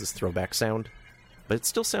features this throwback sound, but it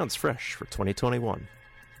still sounds fresh for 2021.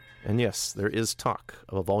 And yes, there is talk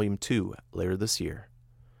of a Volume 2 later this year.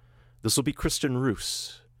 This will be Kristen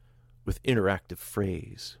Roos with Interactive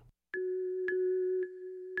Phrase.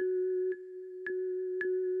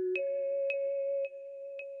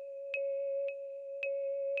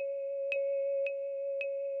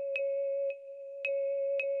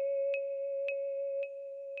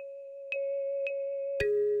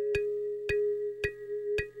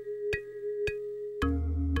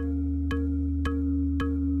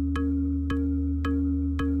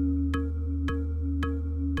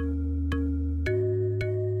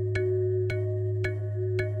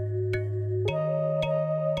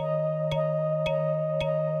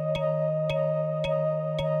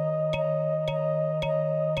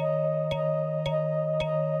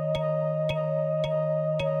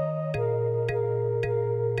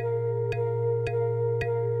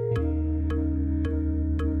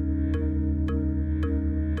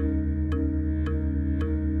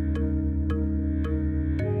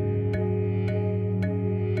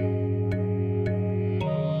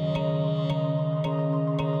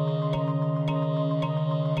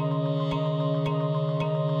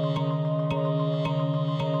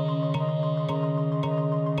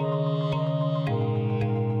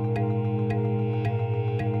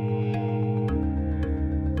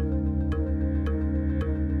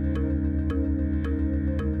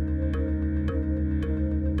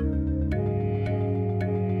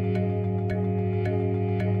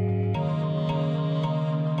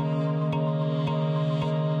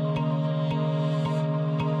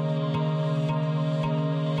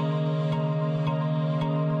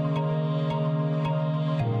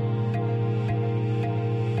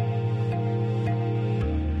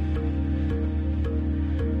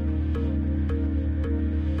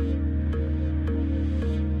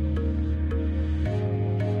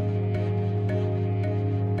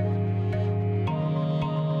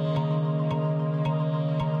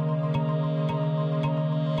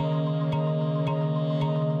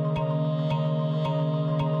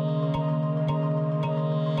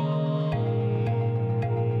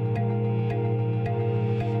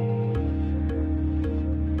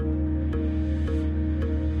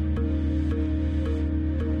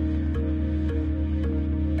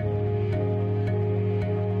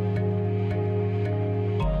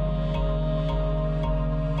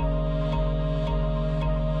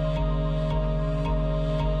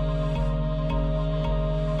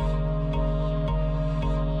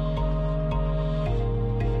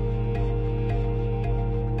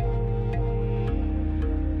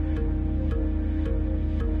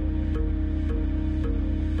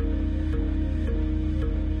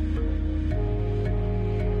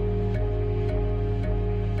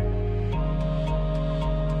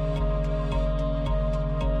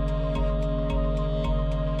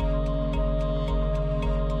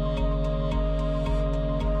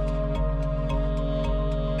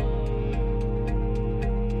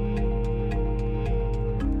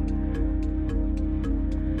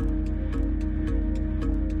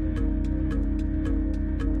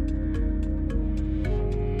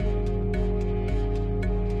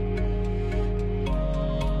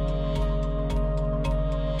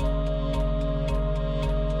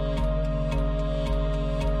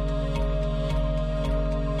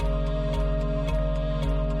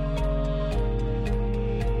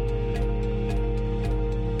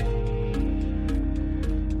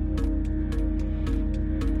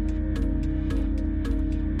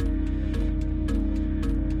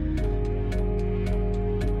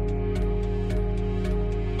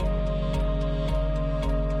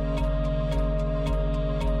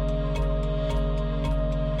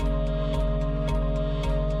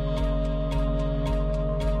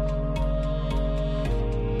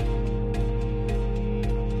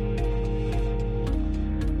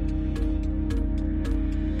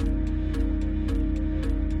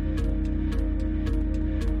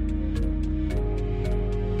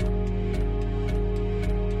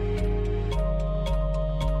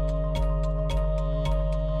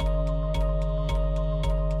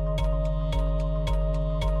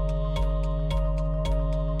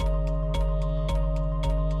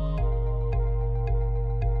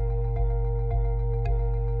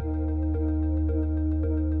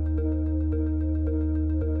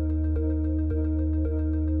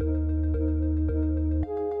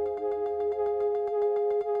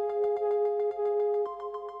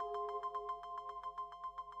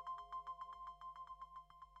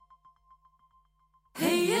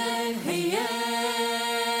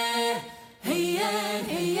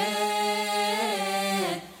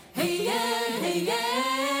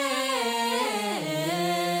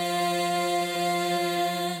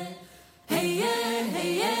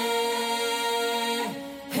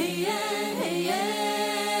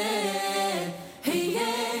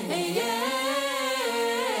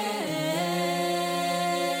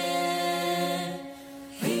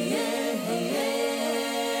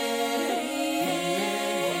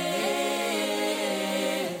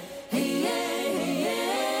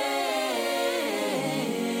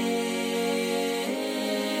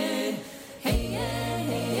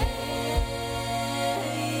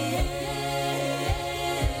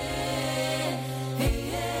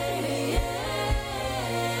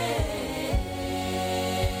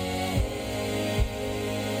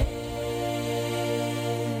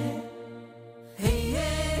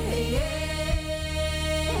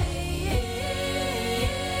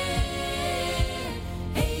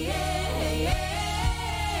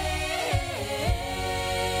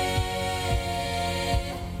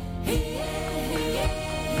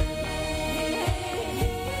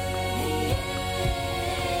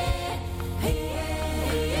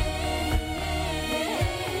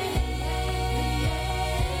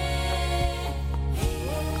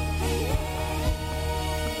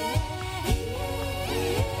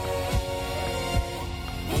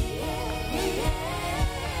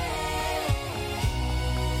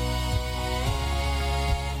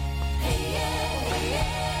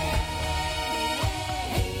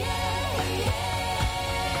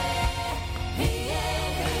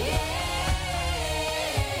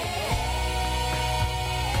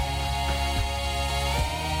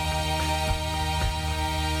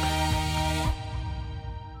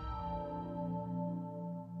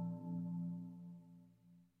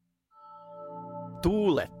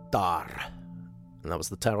 Tuletar. And that was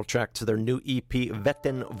the title track to their new EP,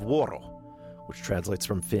 Vetten Vuoro, which translates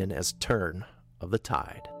from Finn as Turn of the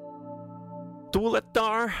Tide.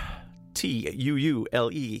 Tuletar,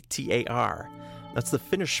 Tuuletar. That's the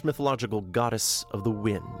Finnish mythological goddess of the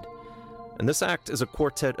wind. And this act is a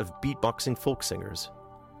quartet of beatboxing folk singers.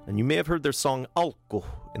 And you may have heard their song Alku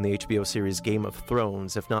in the HBO series Game of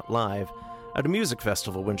Thrones, if not live, at a music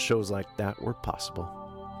festival when shows like that were possible.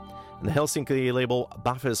 And the Helsinki label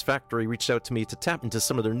Baffa's Factory reached out to me to tap into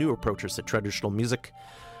some of their new approaches to traditional music,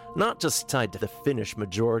 not just tied to the Finnish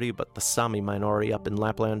majority, but the Sami minority up in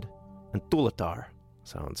Lapland. And Tuletar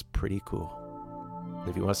sounds pretty cool. And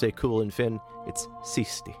if you want to say cool in Finn, it's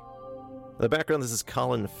siisti. The background, this is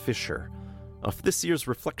Colin Fisher. Of this year's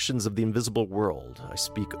Reflections of the Invisible World, I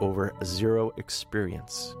speak over Zero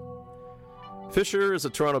Experience. Fisher is a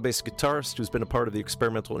Toronto-based guitarist who's been a part of the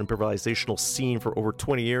experimental improvisational scene for over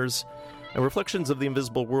 20 years, and Reflections of the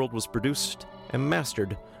Invisible World was produced and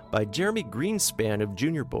mastered by Jeremy Greenspan of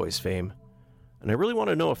Junior Boys fame. And I really want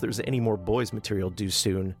to know if there's any more Boys material due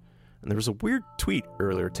soon, and there was a weird tweet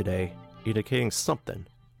earlier today indicating something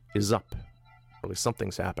is up, or at least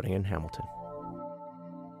something's happening in Hamilton.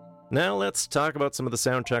 Now let's talk about some of the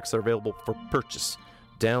soundtracks that are available for purchase,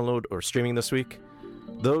 download, or streaming this week.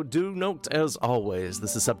 Though do note, as always,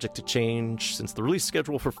 this is subject to change, since the release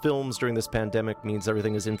schedule for films during this pandemic means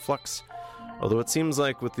everything is in flux. Although it seems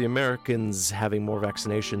like with the Americans having more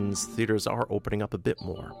vaccinations, theaters are opening up a bit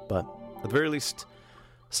more. But at the very least,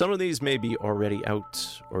 some of these may be already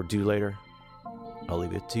out or due later. I'll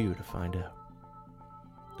leave it to you to find out.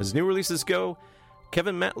 As new releases go,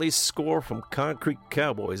 Kevin Matley's score from Concrete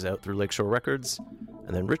Cowboys out through Lakeshore Records,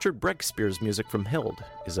 and then Richard Breckspear's music from Held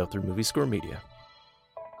is out through Movie Score Media.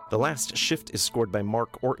 The Last Shift is scored by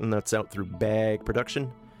Mark Orton, that's out through Bag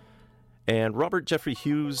Production. And Robert Jeffrey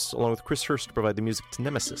Hughes, along with Chris Hurst, provide the music to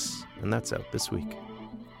Nemesis, and that's out this week.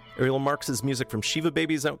 Ariel Marks' music from Shiva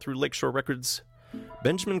Baby is out through Lakeshore Records.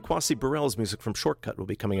 Benjamin Kwasi Burrell's music from Shortcut will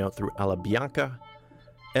be coming out through Ala Bianca.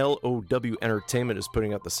 LOW Entertainment is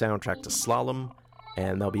putting out the soundtrack to Slalom,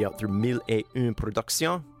 and they'll be out through 1001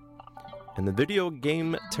 Production. And the video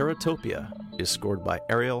game Terratopia is scored by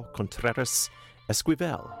Ariel Contreras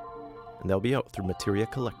Esquivel, and they'll be out through Materia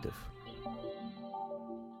Collective.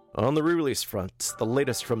 On the re-release front, the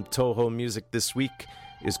latest from Toho Music this week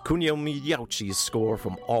is Kunio Miyauchi's score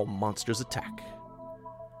from All Monsters Attack.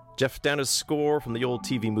 Jeff Dana's score from the old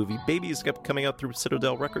TV movie Babies kept coming out through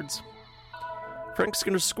Citadel Records. Frank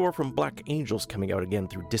Skinner's score from Black Angels coming out again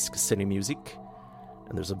through Disc City Music.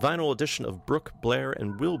 And there's a vinyl edition of Brooke Blair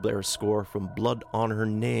and Will Blair's score from Blood on Her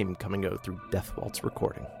Name coming out through Death Waltz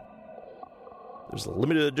Recording. There's a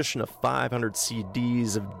limited edition of 500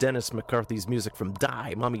 CDs of Dennis McCarthy's music from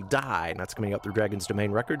Die, Mommy Die, and that's coming out through Dragon's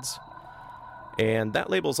Domain Records. And that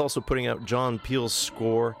label is also putting out John Peel's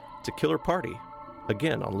score to Killer Party,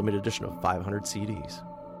 again on a limited edition of 500 CDs.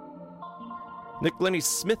 Nick Lenny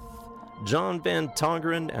Smith, John Van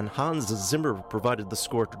Tongeren, and Hans Zimmer provided the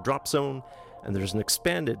score to Drop Zone, and there's an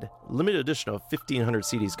expanded limited edition of 1,500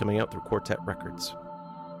 CDs coming out through Quartet Records.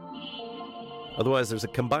 Otherwise, there's a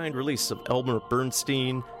combined release of Elmer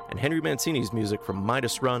Bernstein and Henry Mancini's music from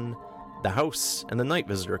Midas Run, The House, and The Night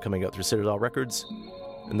Visitor coming out through Citadel Records,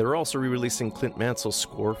 and they're also re-releasing Clint Mansell's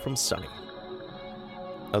score from Sunny.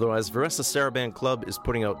 Otherwise, Veressa Saraband Club is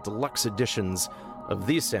putting out deluxe editions of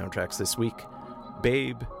these soundtracks this week: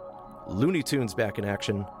 Babe, Looney Tunes Back in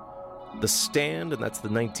Action, The Stand, and that's the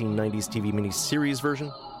 1990s TV miniseries version,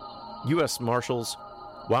 U.S. Marshals,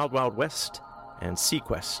 Wild Wild West, and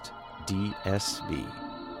Sequest DSV.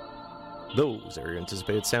 Those are your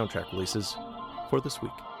anticipated soundtrack releases for this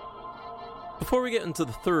week. Before we get into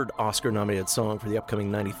the third Oscar-nominated song for the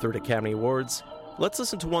upcoming 93rd Academy Awards, let's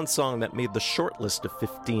listen to one song that made the short list of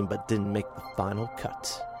 15 but didn't make the final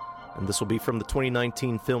cut. And this will be from the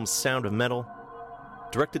 2019 film Sound of Metal,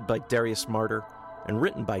 directed by Darius Martyr, and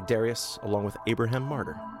written by Darius along with Abraham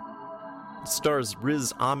Martyr. It stars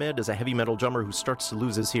Riz Ahmed as a heavy metal drummer who starts to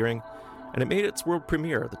lose his hearing, and it made its world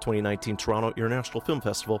premiere at the 2019 Toronto International Film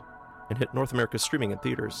Festival and hit North America streaming in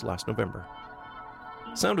theaters last November.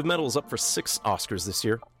 Sound of Metal is up for 6 Oscars this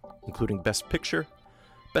year, including Best Picture,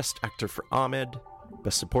 Best Actor for Ahmed,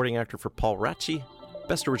 Best Supporting Actor for Paul Ratchie,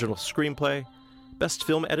 Best Original Screenplay, Best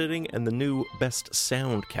Film Editing, and the new Best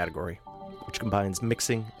Sound category, which combines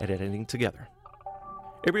mixing and editing together.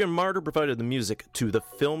 Abraham Martyr provided the music to the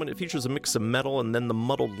film, and it features a mix of metal and then the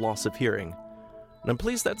muddled loss of hearing. And I'm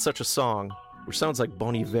pleased that such a song, which sounds like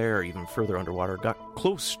Bon Iver even further underwater, got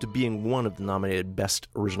close to being one of the nominated Best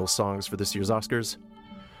Original Songs for this year's Oscars.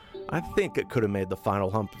 I think it could have made the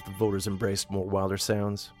final hump if the voters embraced more wilder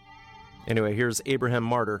sounds. Anyway, here's Abraham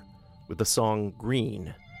Martyr with the song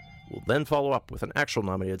Green. We'll then follow up with an actual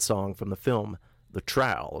nominated song from the film The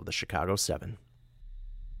Trial of the Chicago 7.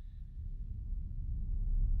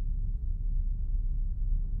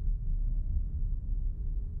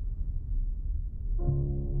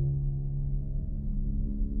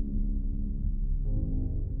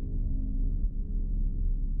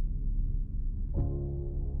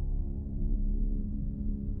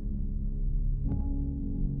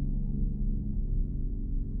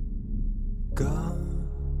 Gone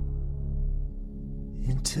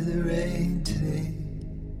into the rain today.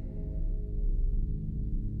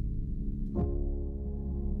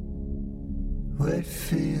 Wet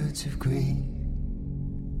fields of green.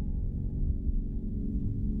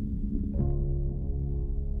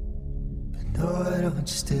 But no, I don't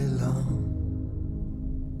stay long.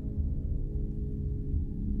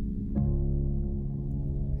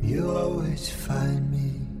 You always find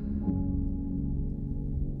me.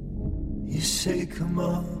 You say, come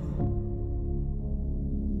on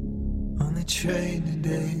the train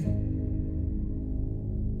today.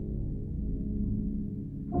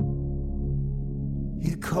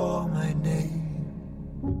 You call my name.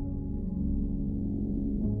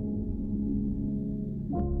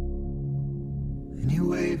 And you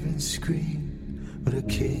wave and scream, but I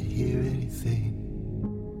can't hear anything.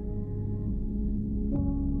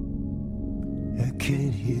 I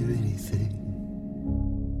can't hear anything.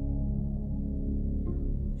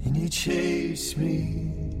 And you chase me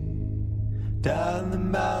down the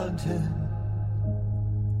mountain,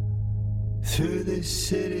 through the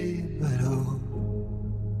city, but oh,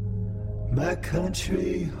 my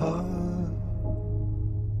country heart,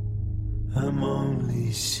 I'm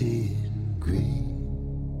only seeing green.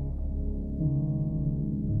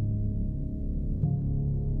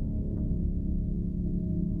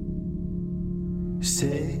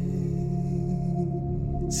 Say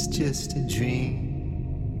it's just a dream.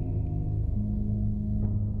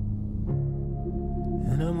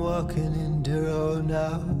 And I'm walking in Duro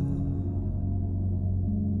now.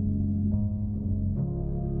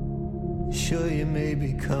 Sure, you may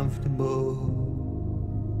be comfortable.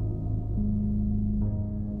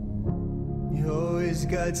 You always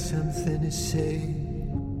got something to say.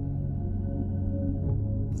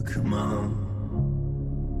 But come on,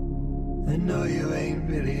 I know you ain't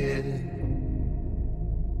really it.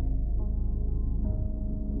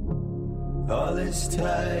 All this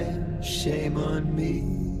time, shame on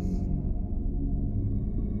me.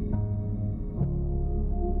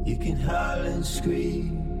 You can howl and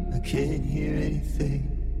scream, I can't hear anything.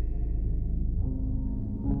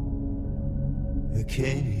 I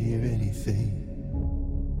can't hear anything.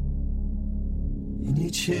 And you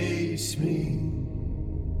chase me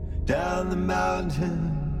down the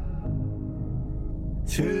mountain,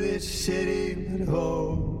 through this city, but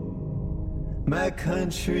oh, my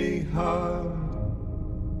country heart,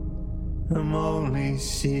 I'm only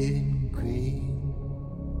seeing green.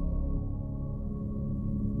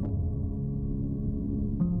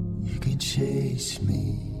 You can chase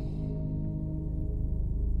me,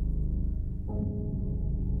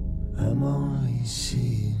 I'm only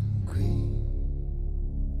seeing green.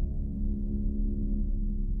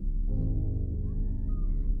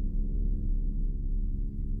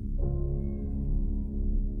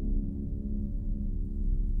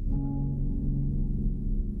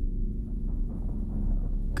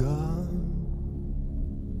 Gone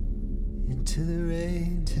into the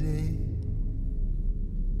rain today.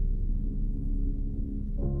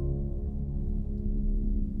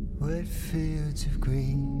 Wet fields of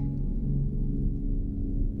green.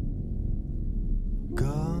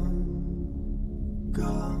 Gone,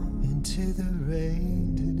 gone into the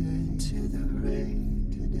rain today. Into the rain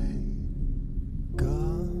today.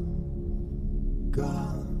 Gone,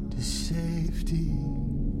 gone to safety.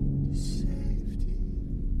 To safety.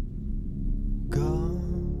 Gone,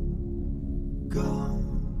 gone.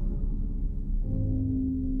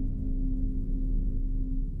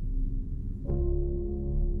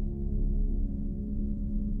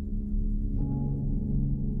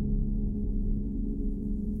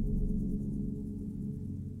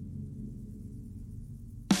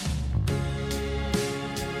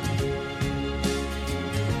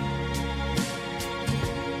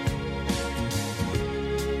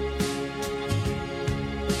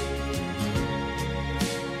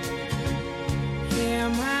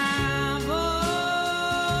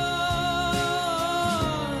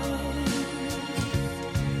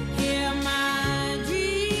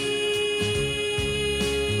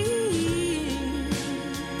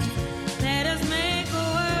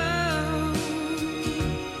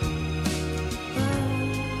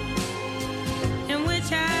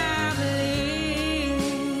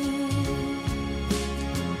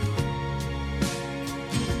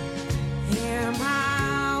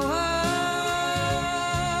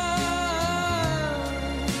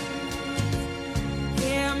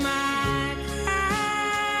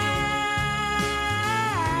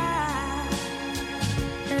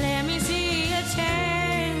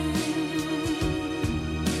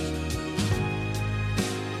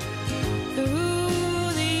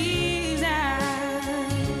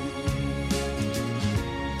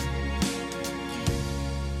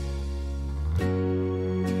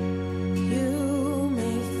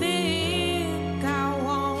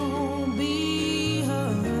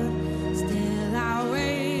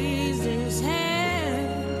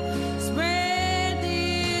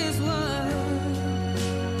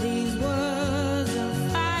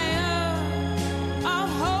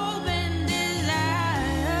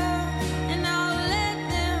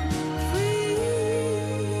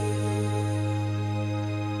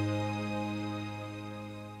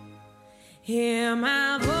 Hear my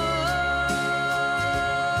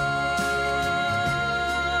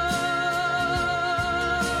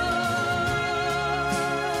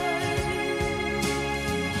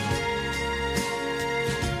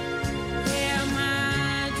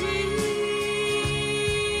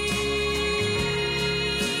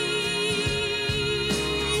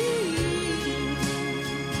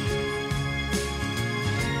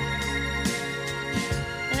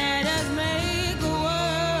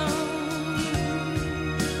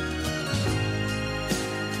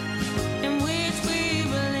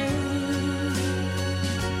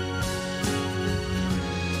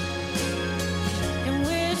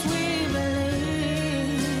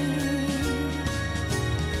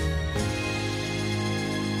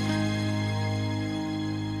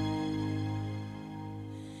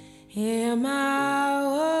hear my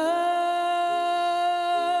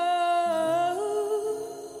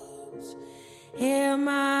words, hear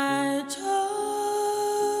my choice,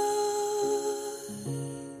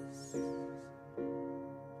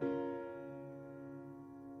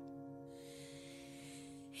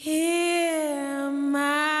 hear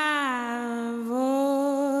my voice.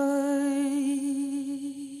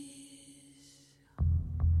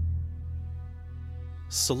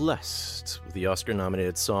 Celeste with the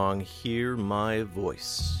Oscar-nominated song Hear My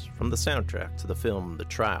Voice from the soundtrack to the film The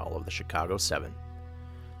Trial of the Chicago 7.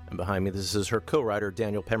 And behind me, this is her co-writer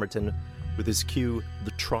Daniel Pemberton with his cue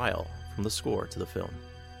The Trial from the score to the film.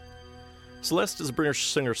 Celeste is a British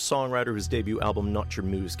singer-songwriter whose debut album Not Your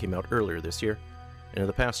Muse came out earlier this year, and in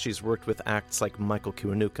the past she's worked with acts like Michael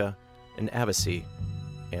Kiwanuka and Avicii,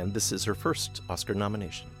 and this is her first Oscar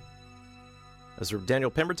nomination. As for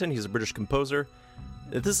Daniel Pemberton, he's a British composer.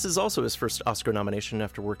 This is also his first Oscar nomination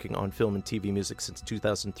after working on film and TV music since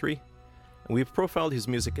 2003, and we've profiled his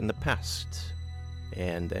music in the past,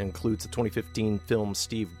 and that includes the 2015 film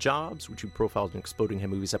Steve Jobs, which we profiled in Exploding Head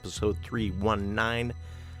Movies episode 319,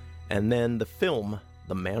 and then the film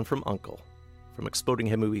The Man from U.N.C.L.E. from Exploding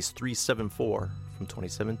Head Movies 374 from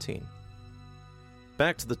 2017.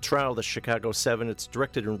 Back to The Trial of the Chicago 7, it's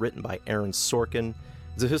directed and written by Aaron Sorkin.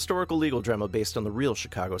 It's a historical legal drama based on the real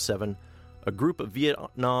Chicago 7, a group of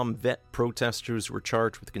Vietnam vet protesters who were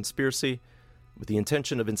charged with conspiracy with the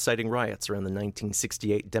intention of inciting riots around the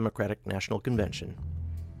 1968 Democratic National Convention.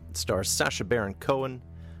 It stars Sacha Baron Cohen,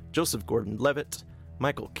 Joseph Gordon-Levitt,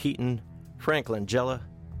 Michael Keaton, Frank Langella,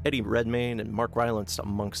 Eddie Redmayne, and Mark Rylance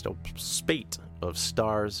amongst a spate of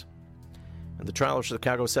stars. And The Trial of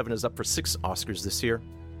Chicago 7 is up for 6 Oscars this year.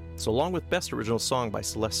 So along with Best Original Song by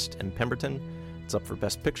Celeste and Pemberton, it's up for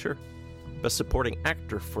Best Picture, Best Supporting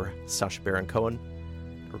Actor for Sacha Baron Cohen.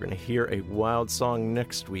 We're going to hear a wild song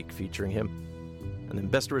next week featuring him. And then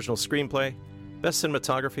Best Original Screenplay, Best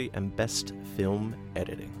Cinematography, and Best Film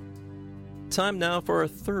Editing. Time now for our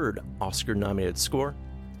third Oscar-nominated score.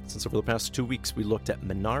 Since over the past 2 weeks we looked at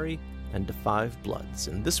Minari and Da 5 Bloods,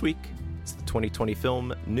 and this week it's the 2020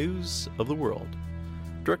 film News of the World.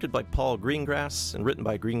 Directed by Paul Greengrass and written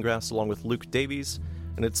by Greengrass along with Luke Davies,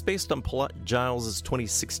 and it's based on Paulette Giles'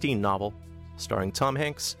 2016 novel, starring Tom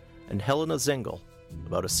Hanks and Helena Zengel,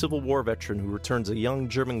 about a Civil War veteran who returns a young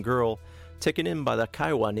German girl taken in by the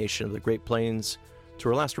Kiowa Nation of the Great Plains to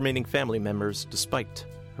her last remaining family members despite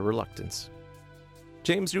her reluctance.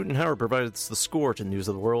 James Newton Howard provides the score to News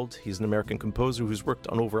of the World. He's an American composer who's worked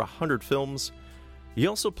on over 100 films. He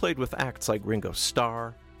also played with acts like Ringo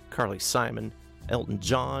Starr, Carly Simon, Elton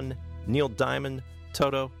John, Neil Diamond,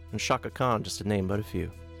 Toto, and Shaka Khan, just to name but a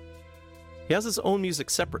few. He has his own music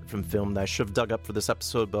separate from film that I should have dug up for this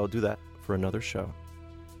episode, but I'll do that for another show.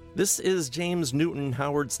 This is James Newton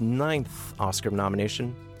Howard's 9th Oscar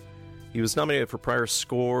nomination. He was nominated for prior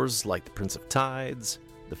scores like The Prince of Tides,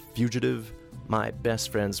 The Fugitive, My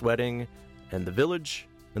Best Friend's Wedding, and The Village,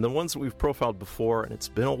 and the ones that we've profiled before, and it's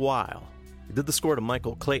been a while. He did the score to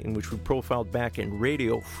Michael Clayton, which we profiled back in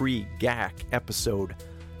Radio Free GAC episode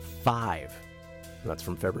 5. And that's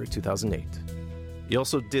from February 2008. He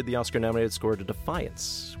also did the Oscar-nominated score to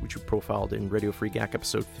Defiance, which we profiled in Radio Free GAC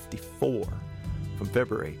episode 54 from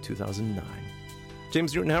February 2009.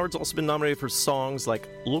 James Newton Howard's also been nominated for songs like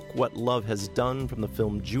Look What Love Has Done from the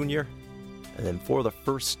film Junior, and then For the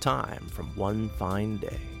First Time from One Fine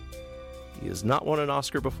Day. He has not won an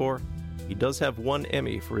Oscar before. He does have one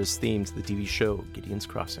Emmy for his theme to the TV show Gideon's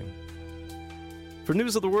Crossing. For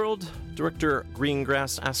News of the World, director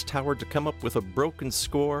Greengrass asked Howard to come up with a broken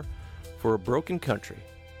score for a broken country,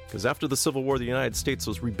 because after the Civil War, the United States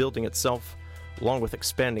was rebuilding itself, along with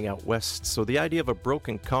expanding out west, so the idea of a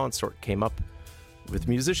broken consort came up, with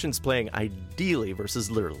musicians playing ideally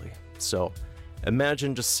versus literally. So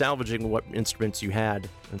imagine just salvaging what instruments you had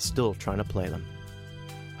and still trying to play them.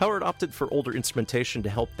 Howard opted for older instrumentation to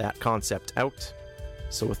help that concept out,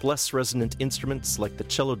 so with less resonant instruments like the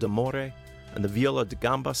cello d'amore and the viola da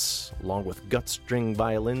gambas, along with gut-string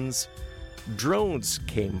violins, drones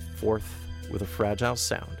came forth with a fragile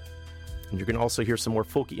sound. And you're going to also hear some more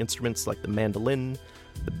folky instruments like the mandolin,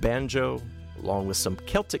 the banjo, along with some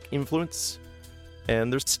Celtic influence,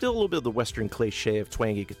 and there's still a little bit of the Western cliché of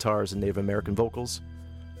twangy guitars and Native American vocals.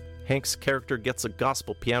 Hank's character gets a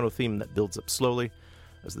gospel piano theme that builds up slowly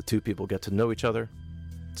as the two people get to know each other.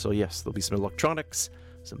 So yes, there'll be some electronics,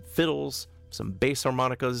 some fiddles, some bass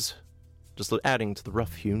harmonicas, just adding to the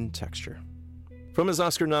rough-hewn texture. From his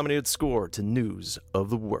Oscar-nominated score to News of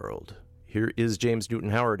the World, here is James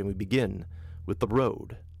Newton Howard, and we begin with The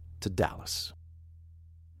Road to Dallas.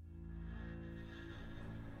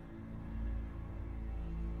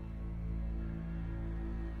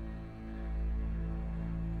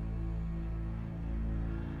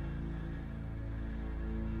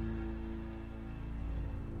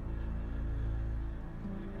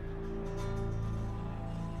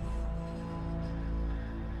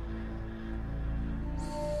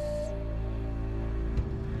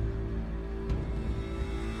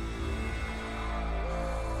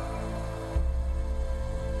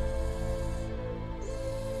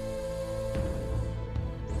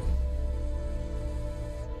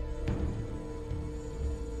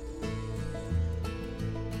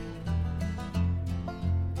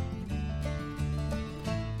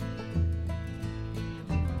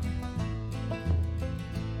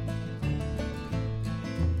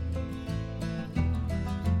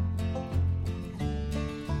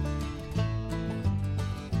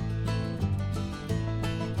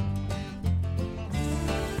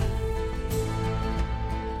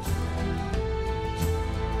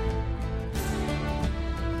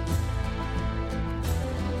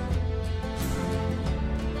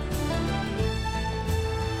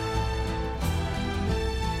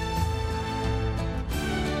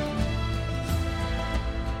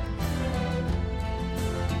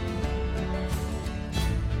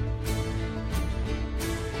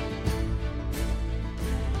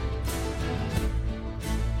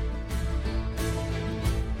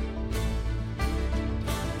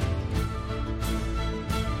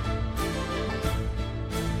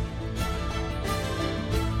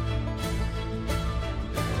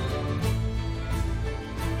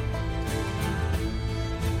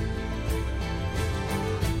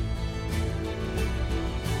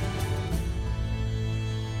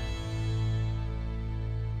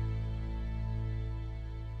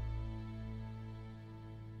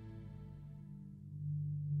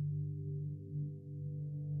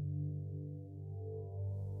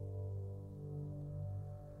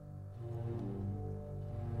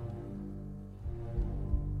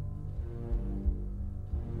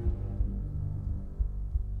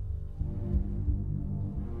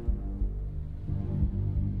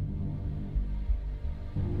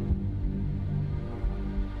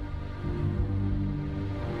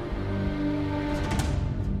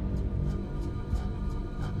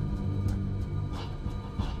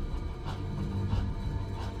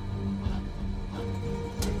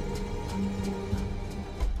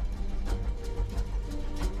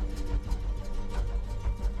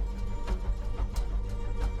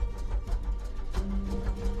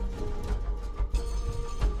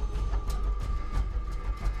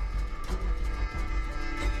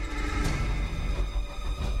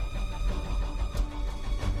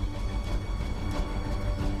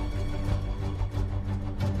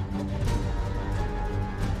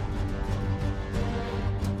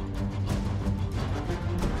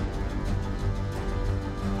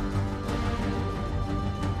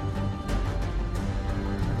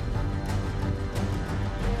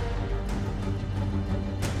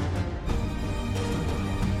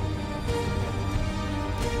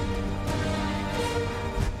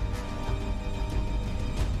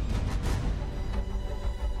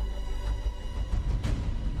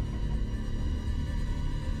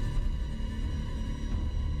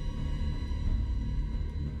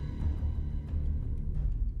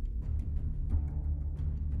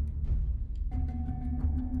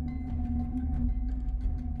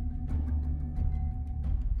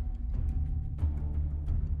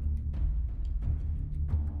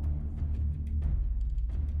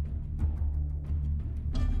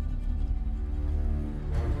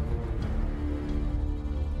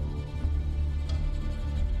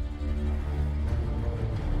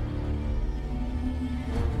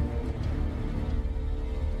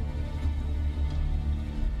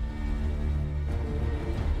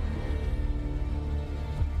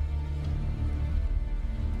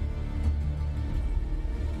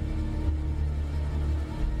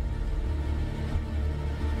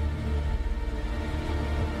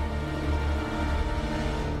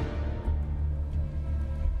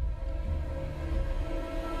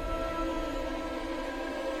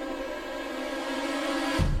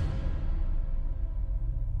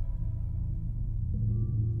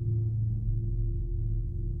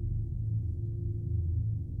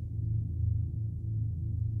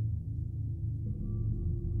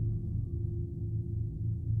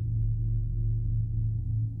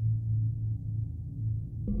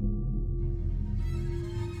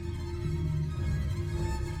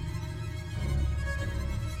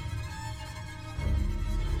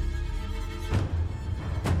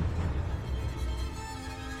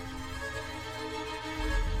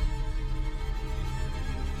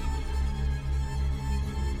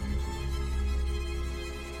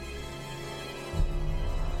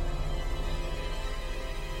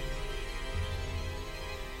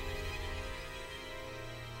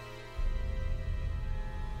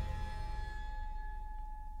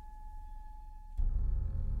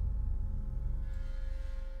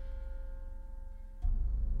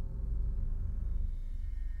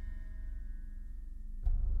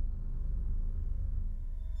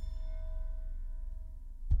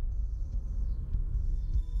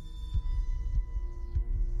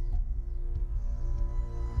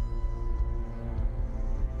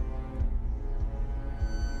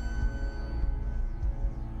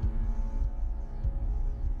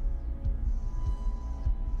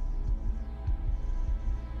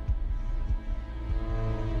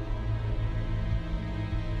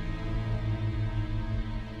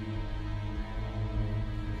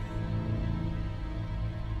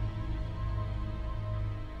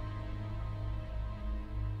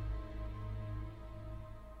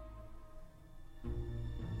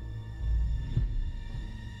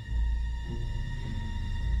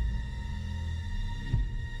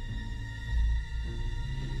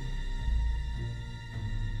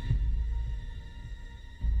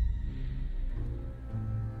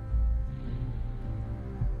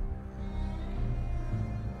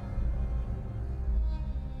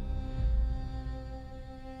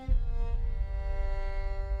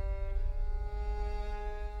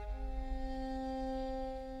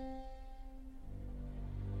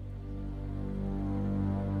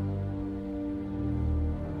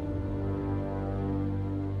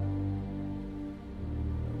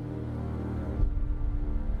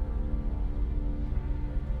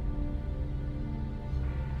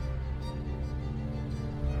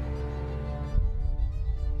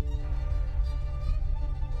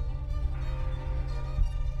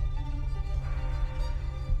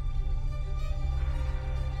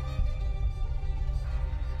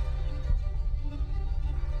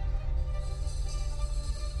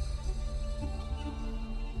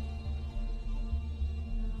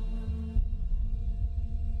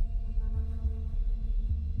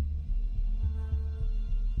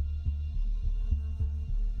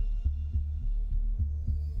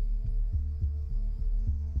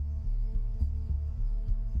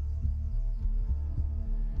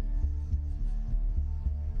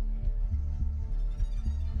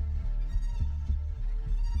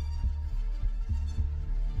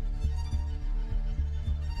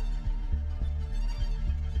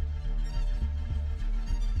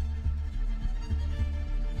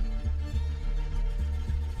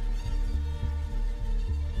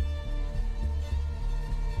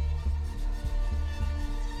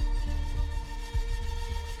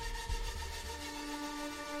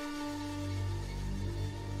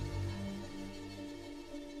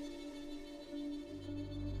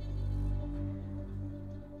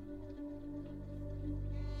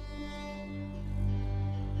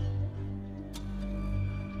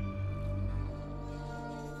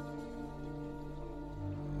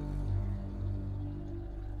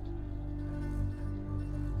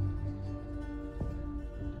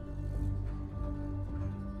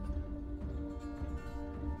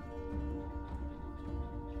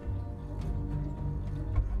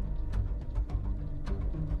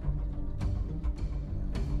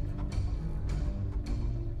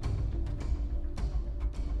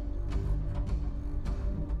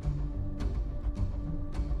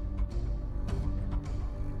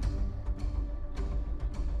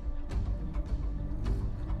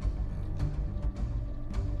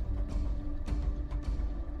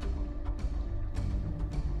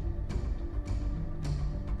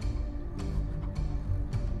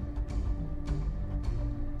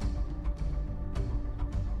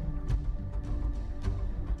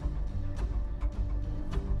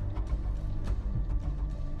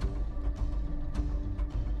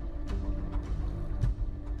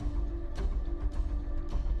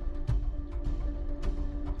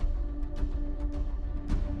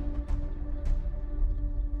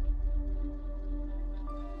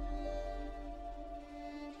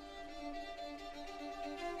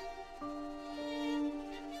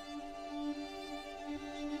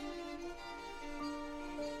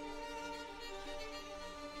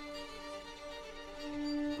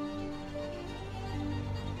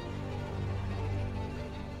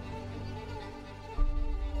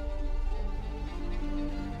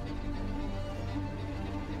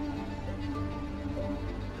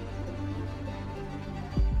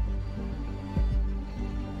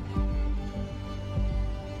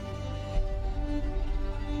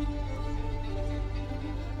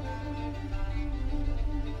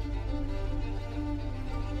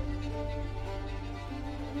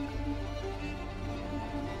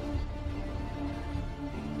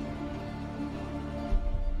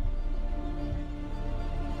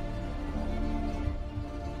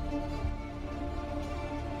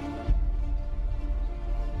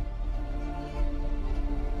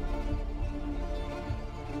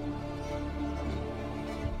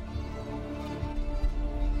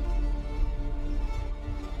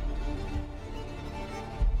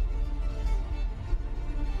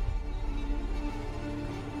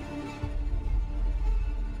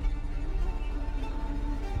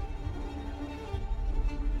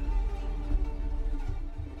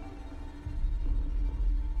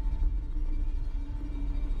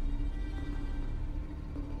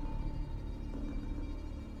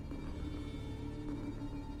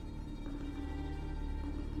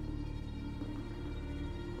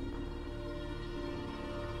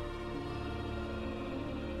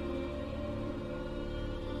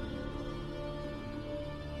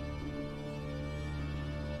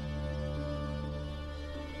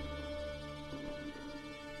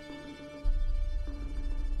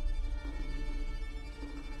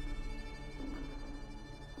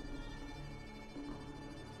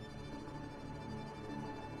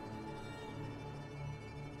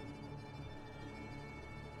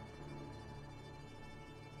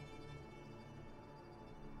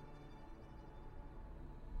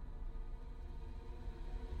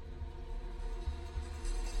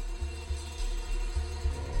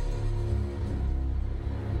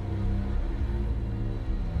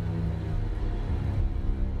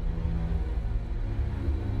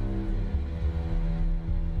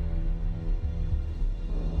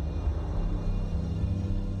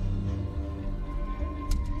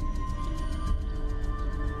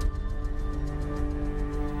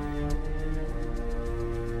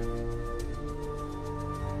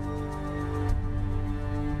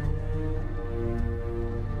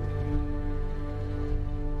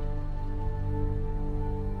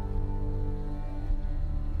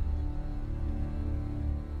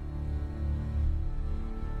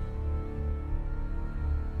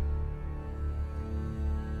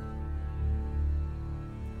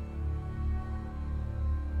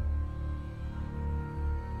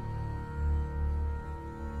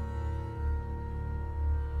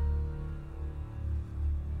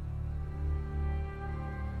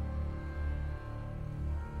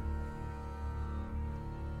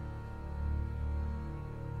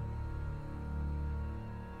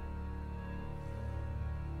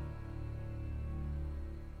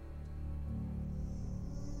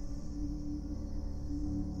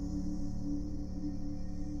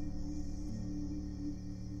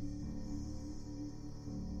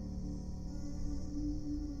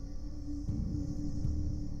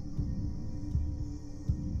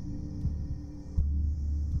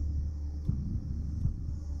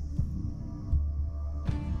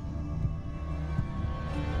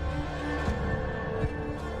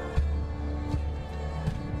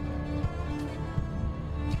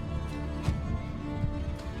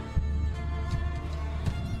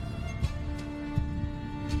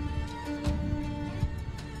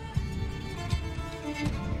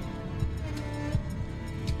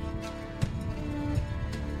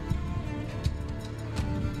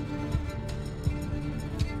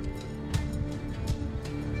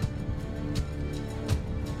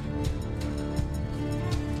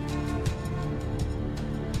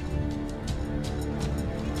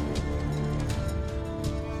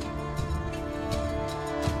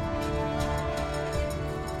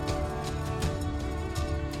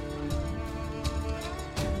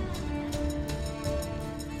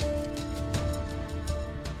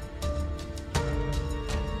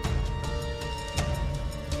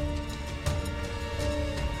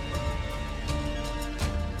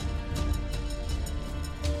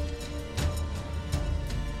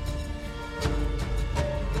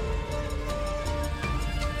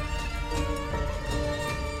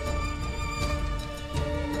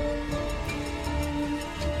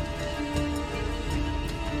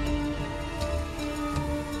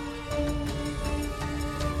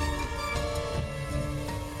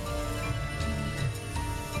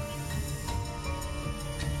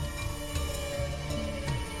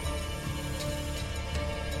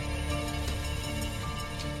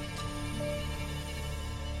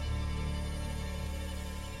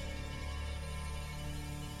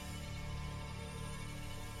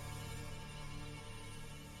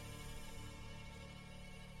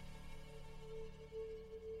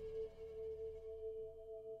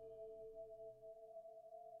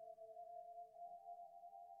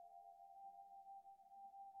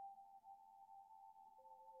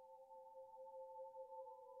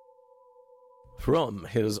 From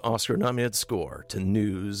his Oscar-nominated score to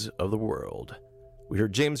News of the World, we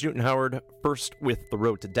heard James Newton Howard first with The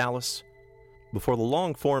Road to Dallas, before the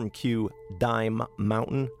long-form cue Dime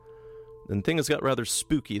Mountain. Then things got rather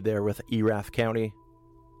spooky there with Erath County.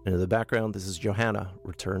 And in the background, this is Johanna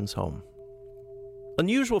Returns Home.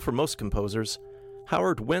 Unusual for most composers,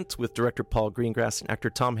 Howard went with director Paul Greengrass and actor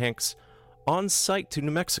Tom Hanks on site to New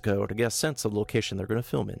Mexico to get a sense of the location they're going to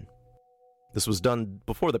film in. This was done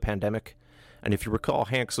before the pandemic, and if you recall,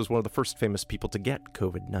 Hanks was one of the first famous people to get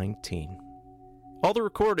COVID-19. All the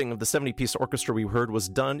recording of the 70-piece orchestra we heard was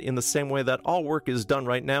done in the same way that all work is done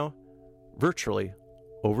right now, virtually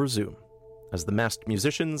over Zoom, as the masked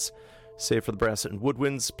musicians, save for the brass and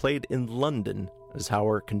woodwinds, played in London, as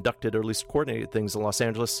Howard conducted or at least coordinated things in Los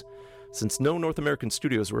Angeles, since no North American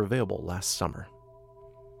studios were available last summer.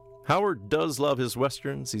 Howard does love his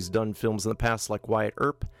westerns. He's done films in the past like Wyatt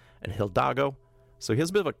Earp and Hidalgo, so he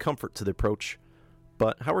has a bit of a comfort to the approach.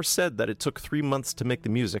 But Howard said that it took 3 months to make the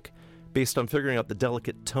music, based on figuring out the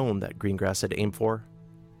delicate tone that Greengrass had aimed for.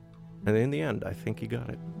 And in the end, I think he got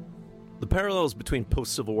it. The parallels between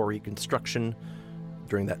post-Civil War Reconstruction,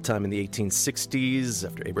 during that time in the 1860s,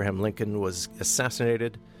 after Abraham Lincoln was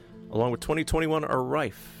assassinated, along with 2021 are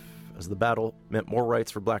rife, as the battle meant more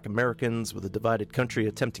rights for Black Americans, with a divided country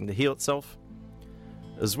attempting to heal itself.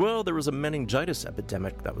 As well, there was a meningitis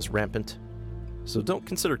epidemic that was rampant. So don't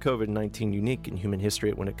consider COVID-19 unique in human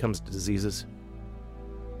history when it comes to diseases.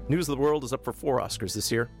 News of the World is up for 4 Oscars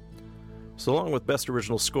this year. So along with Best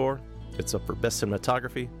Original Score, it's up for Best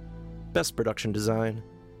Cinematography, Best Production Design,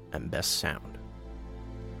 and Best Sound.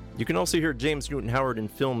 You can also hear James Newton Howard in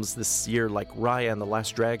films this year like Raya and the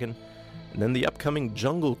Last Dragon, and then the upcoming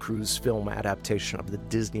Jungle Cruise film adaptation of the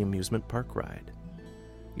Disney amusement park ride.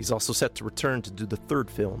 He's also set to return to do the 3rd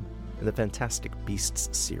film in the Fantastic Beasts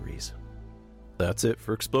series. That's it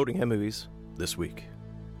for Exploding Head Movies this week.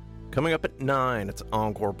 Coming up at 9, it's an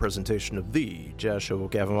encore presentation of the Jazz Show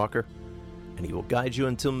with Gavin Walker, and he will guide you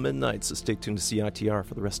until midnight, so stay tuned to CITR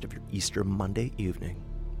for the rest of your Easter Monday evening.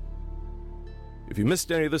 If you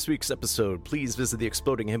missed any of this week's episode, please visit the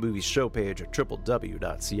Exploding Head Movies show page at www.citr.ca.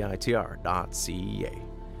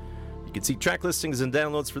 You can see track listings and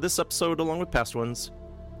downloads for this episode along with past ones,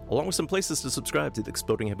 along with some places to subscribe to the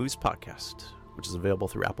Exploding Head Movies podcast, which is available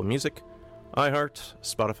through Apple Music, iHeart,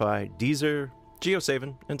 Spotify, Deezer,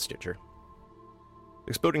 GeoSavin, and Stitcher.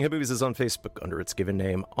 Exploding Head Movies is on Facebook under its given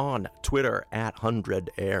name, on Twitter at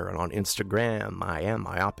 100air, and on Instagram, I am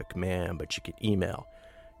Myopic Man, but you can email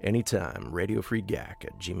anytime,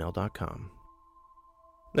 radiofreegak@gmail.com.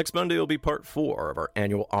 Next Monday will be part 4 of our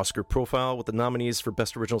annual Oscar profile with the nominees for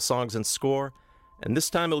Best Original Songs and Score, and this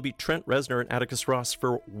time it'll be Trent Reznor and Atticus Ross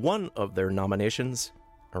for one of their nominations,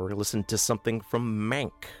 and we're going to listen to something from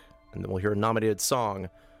Mank, and then we'll hear a nominated song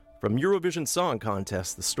from Eurovision Song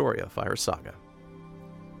Contest, The Story of Fire Saga.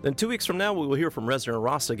 Then 2 weeks from now, we will hear from Reznor and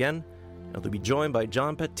Ross again, and they'll be joined by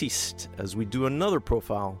John Baptiste as we do another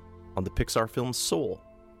profile on the Pixar film Soul,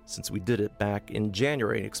 since we did it back in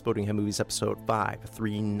January in Exploding Head Movies episode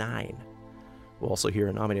 539. We'll also hear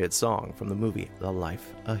a nominated song from the movie The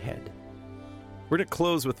Life Ahead. We're going to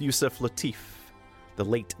close with Yusef Lateef, the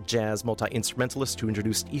late jazz multi-instrumentalist who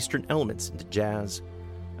introduced Eastern elements into jazz,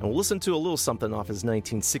 and we'll listen to a little something off his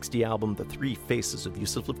 1960 album, The Three Faces of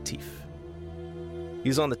Yusef Lateef.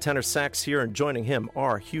 He's on the tenor sax here, and joining him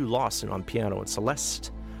are Hugh Lawson on piano and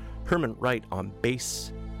Celeste, Herman Wright on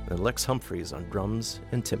bass, and Lex Humphreys on drums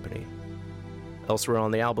and timpani. Elsewhere on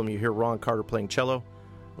the album, you hear Ron Carter playing cello,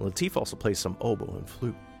 and Lateef also plays some oboe and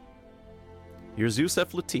flute. Here's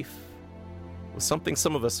Yusef Lateef with something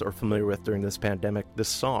some of us are familiar with during this pandemic. This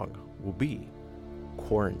song will be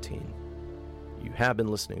Quarantine. You have been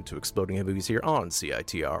listening to Exploding Head Movies here on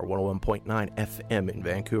CITR 101.9 FM in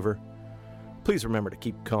Vancouver. Please remember to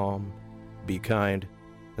keep calm, be kind,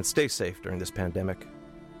 and stay safe during this pandemic.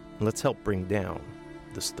 And let's help bring down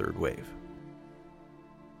this 3rd wave.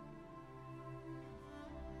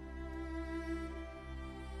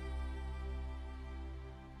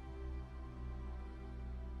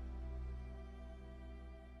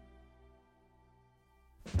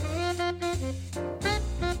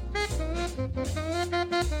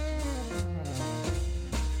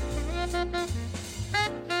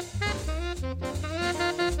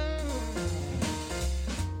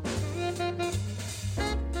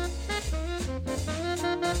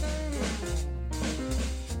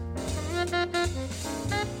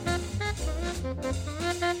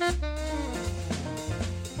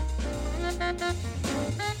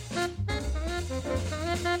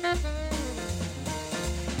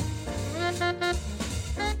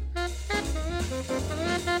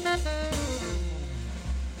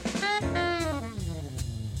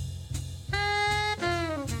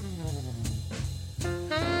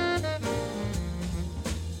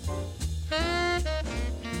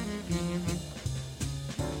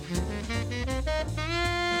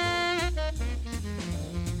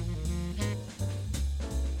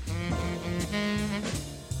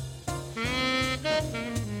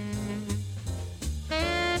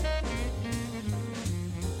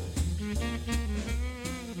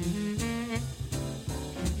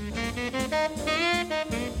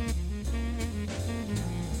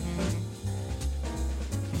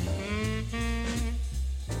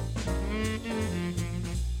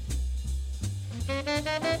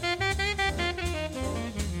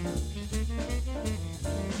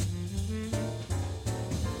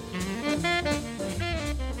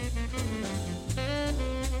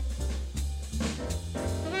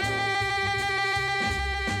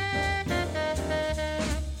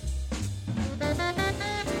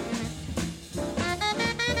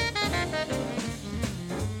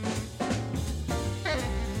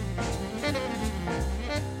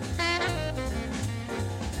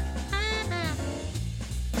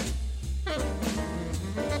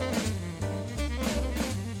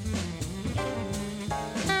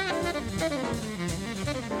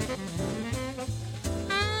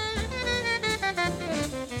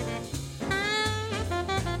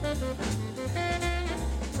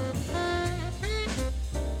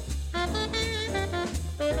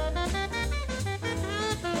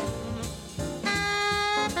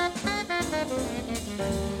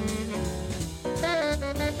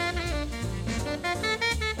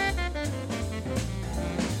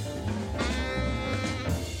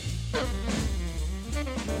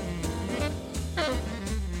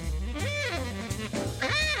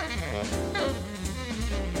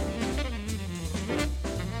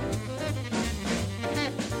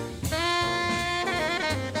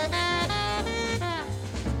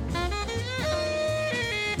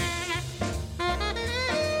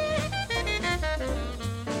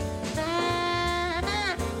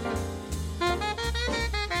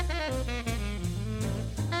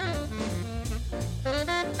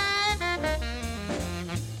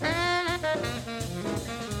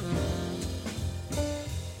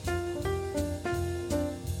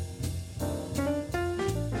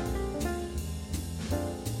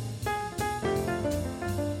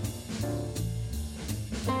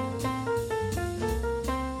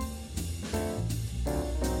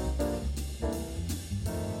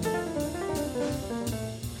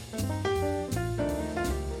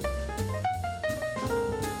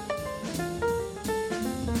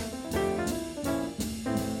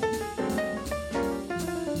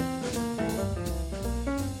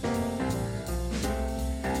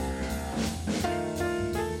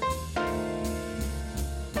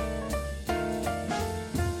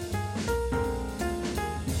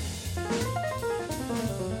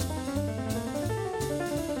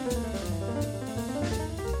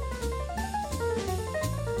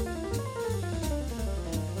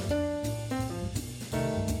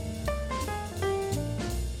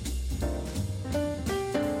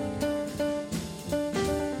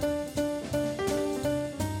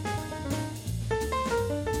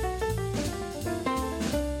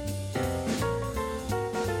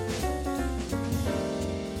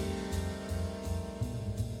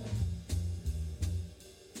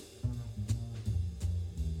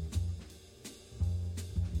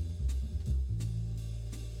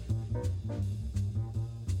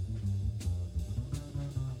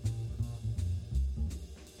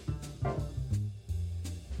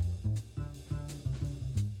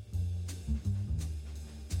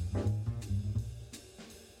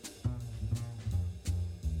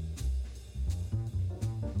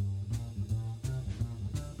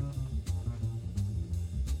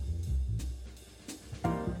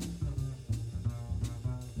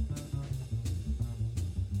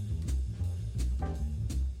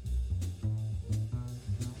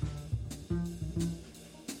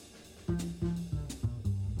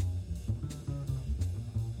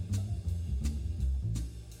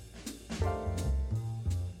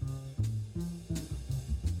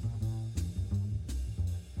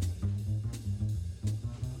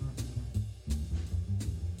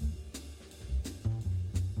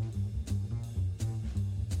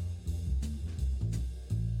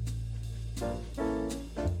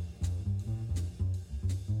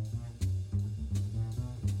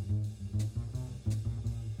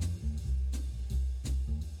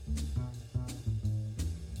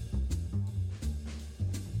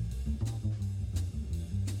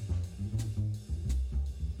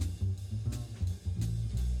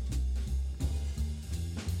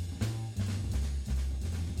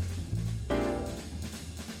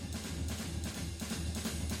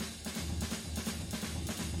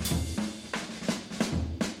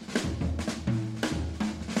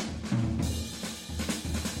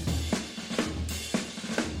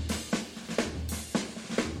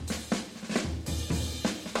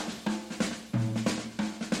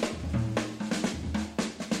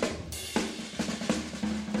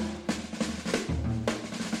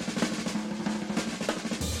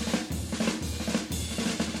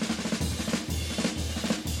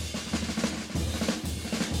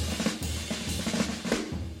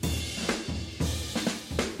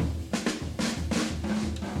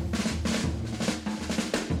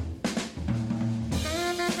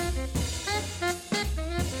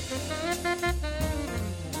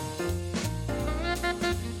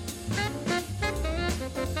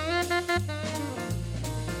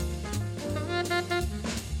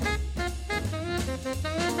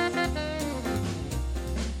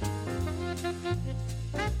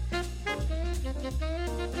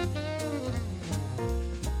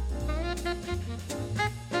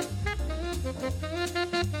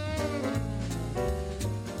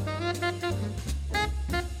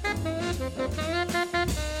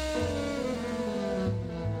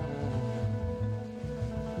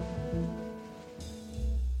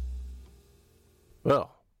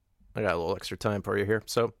 Well, I got a little extra time for you here.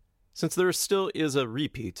 So, since there still is a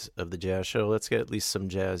repeat of the jazz show, let's get at least some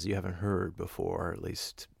jazz you haven't heard before, or at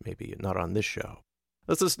least maybe not on this show.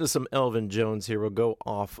 Let's listen to some Elvin Jones here. We'll go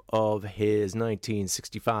off of his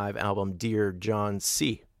 1965 album, Dear John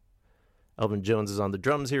C. Elvin Jones is on the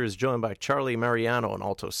drums here. He's joined by Charlie Mariano on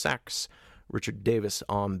alto sax, Richard Davis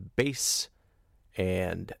on bass,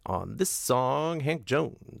 and on this song, Hank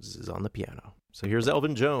Jones is on the piano. So here's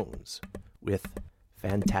Elvin Jones with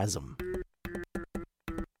Phantasm.